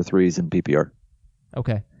as number 3s in PPR.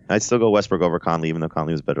 Okay. I'd still go Westbrook over Conley, even though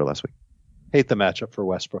Conley was better last week. Hate the matchup for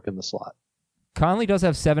Westbrook in the slot. Conley does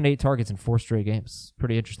have 7 to 8 targets in 4 straight games.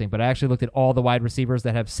 Pretty interesting. But I actually looked at all the wide receivers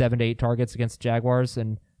that have 7 to 8 targets against the Jaguars,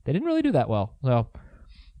 and they didn't really do that well. So,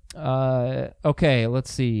 okay,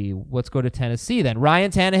 let's see. Let's go to Tennessee then.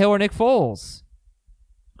 Ryan Tannehill or Nick Foles?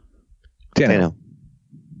 Tannehill.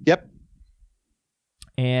 Yep.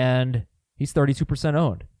 And he's 32%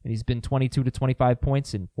 owned. And he's been 22 to 25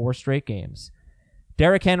 points in 4 straight games.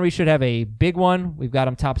 Derrick Henry should have a big one. We've got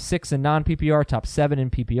him top 6 in non-PPR, top 7 in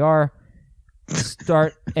PPR.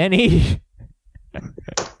 Start any...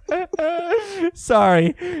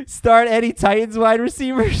 Sorry. Start any Titans wide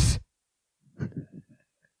receivers.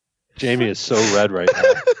 Jamie is so red right now.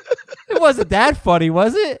 It wasn't that funny,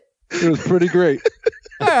 was it? It was pretty great.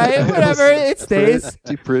 All right, whatever. It stays.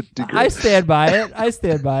 Pretty great. I stand by it.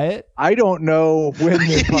 I don't know when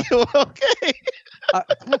the Okay.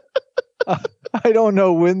 I don't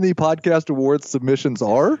know when the podcast awards submissions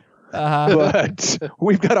are, but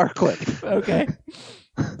we've got our clip. Okay.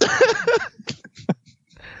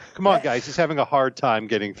 Come on, guys. He's having a hard time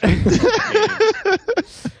getting through this game.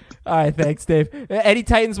 All right, thanks, Dave. Any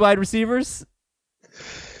Titans wide receivers?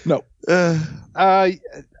 No.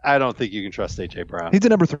 I don't think you can trust A.J. Brown. He's a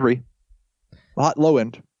number 3. Hot low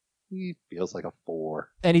end. He feels like a 4.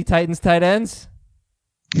 Any Titans tight ends?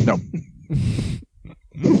 No.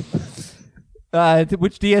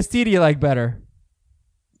 Which DST do you like better?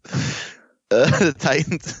 The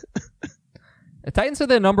Titans. The Titans are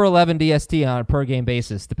the number 11 DST on a per game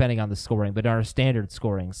basis, depending on the scoring, but on a standard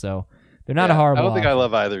scoring, so they're not a horrible. I don't think I offense.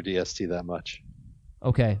 love either DST that much.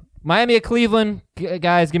 Okay, Miami at Cleveland,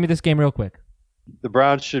 guys, give me this game real quick. The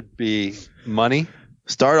Browns should be money.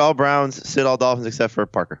 Start all Browns, sit all Dolphins except for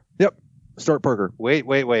Parker. Yep. Start Parker. Wait.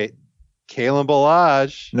 Kalen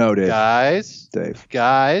Ballage. No, Dave.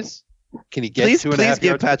 Guys. Can he get Please 2.5 yards?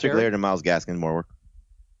 give Patrick per carry? Laird and Myles Gaskin more work.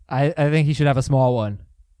 I think he should have a small one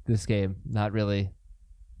this game. Not really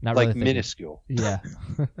thinking. Minuscule. Yeah.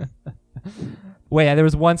 Wait, there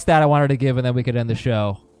was one stat I wanted to give, and then we could end the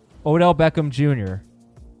show. Odell Beckham Jr.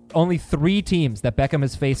 Only 3 teams that Beckham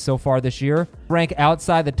has faced so far this year rank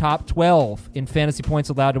outside the top 12 in fantasy points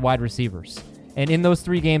allowed to wide receivers. And in those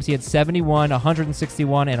 3 games, he had 71,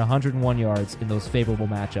 161, and 101 yards in those favorable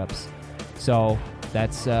matchups. So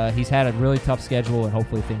that's he's had a really tough schedule, and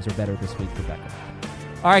hopefully things are better this week for Beckham.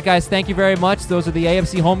 All right, guys, thank you very much. Those are the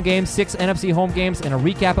AFC home games, 6 NFC home games, and a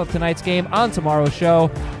recap of tonight's game on tomorrow's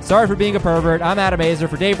show. Sorry for being a pervert. I'm Adam Azer.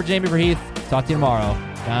 For Dave, for Jamie, for Heath. Talk to you tomorrow.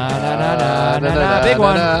 Big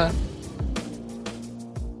one.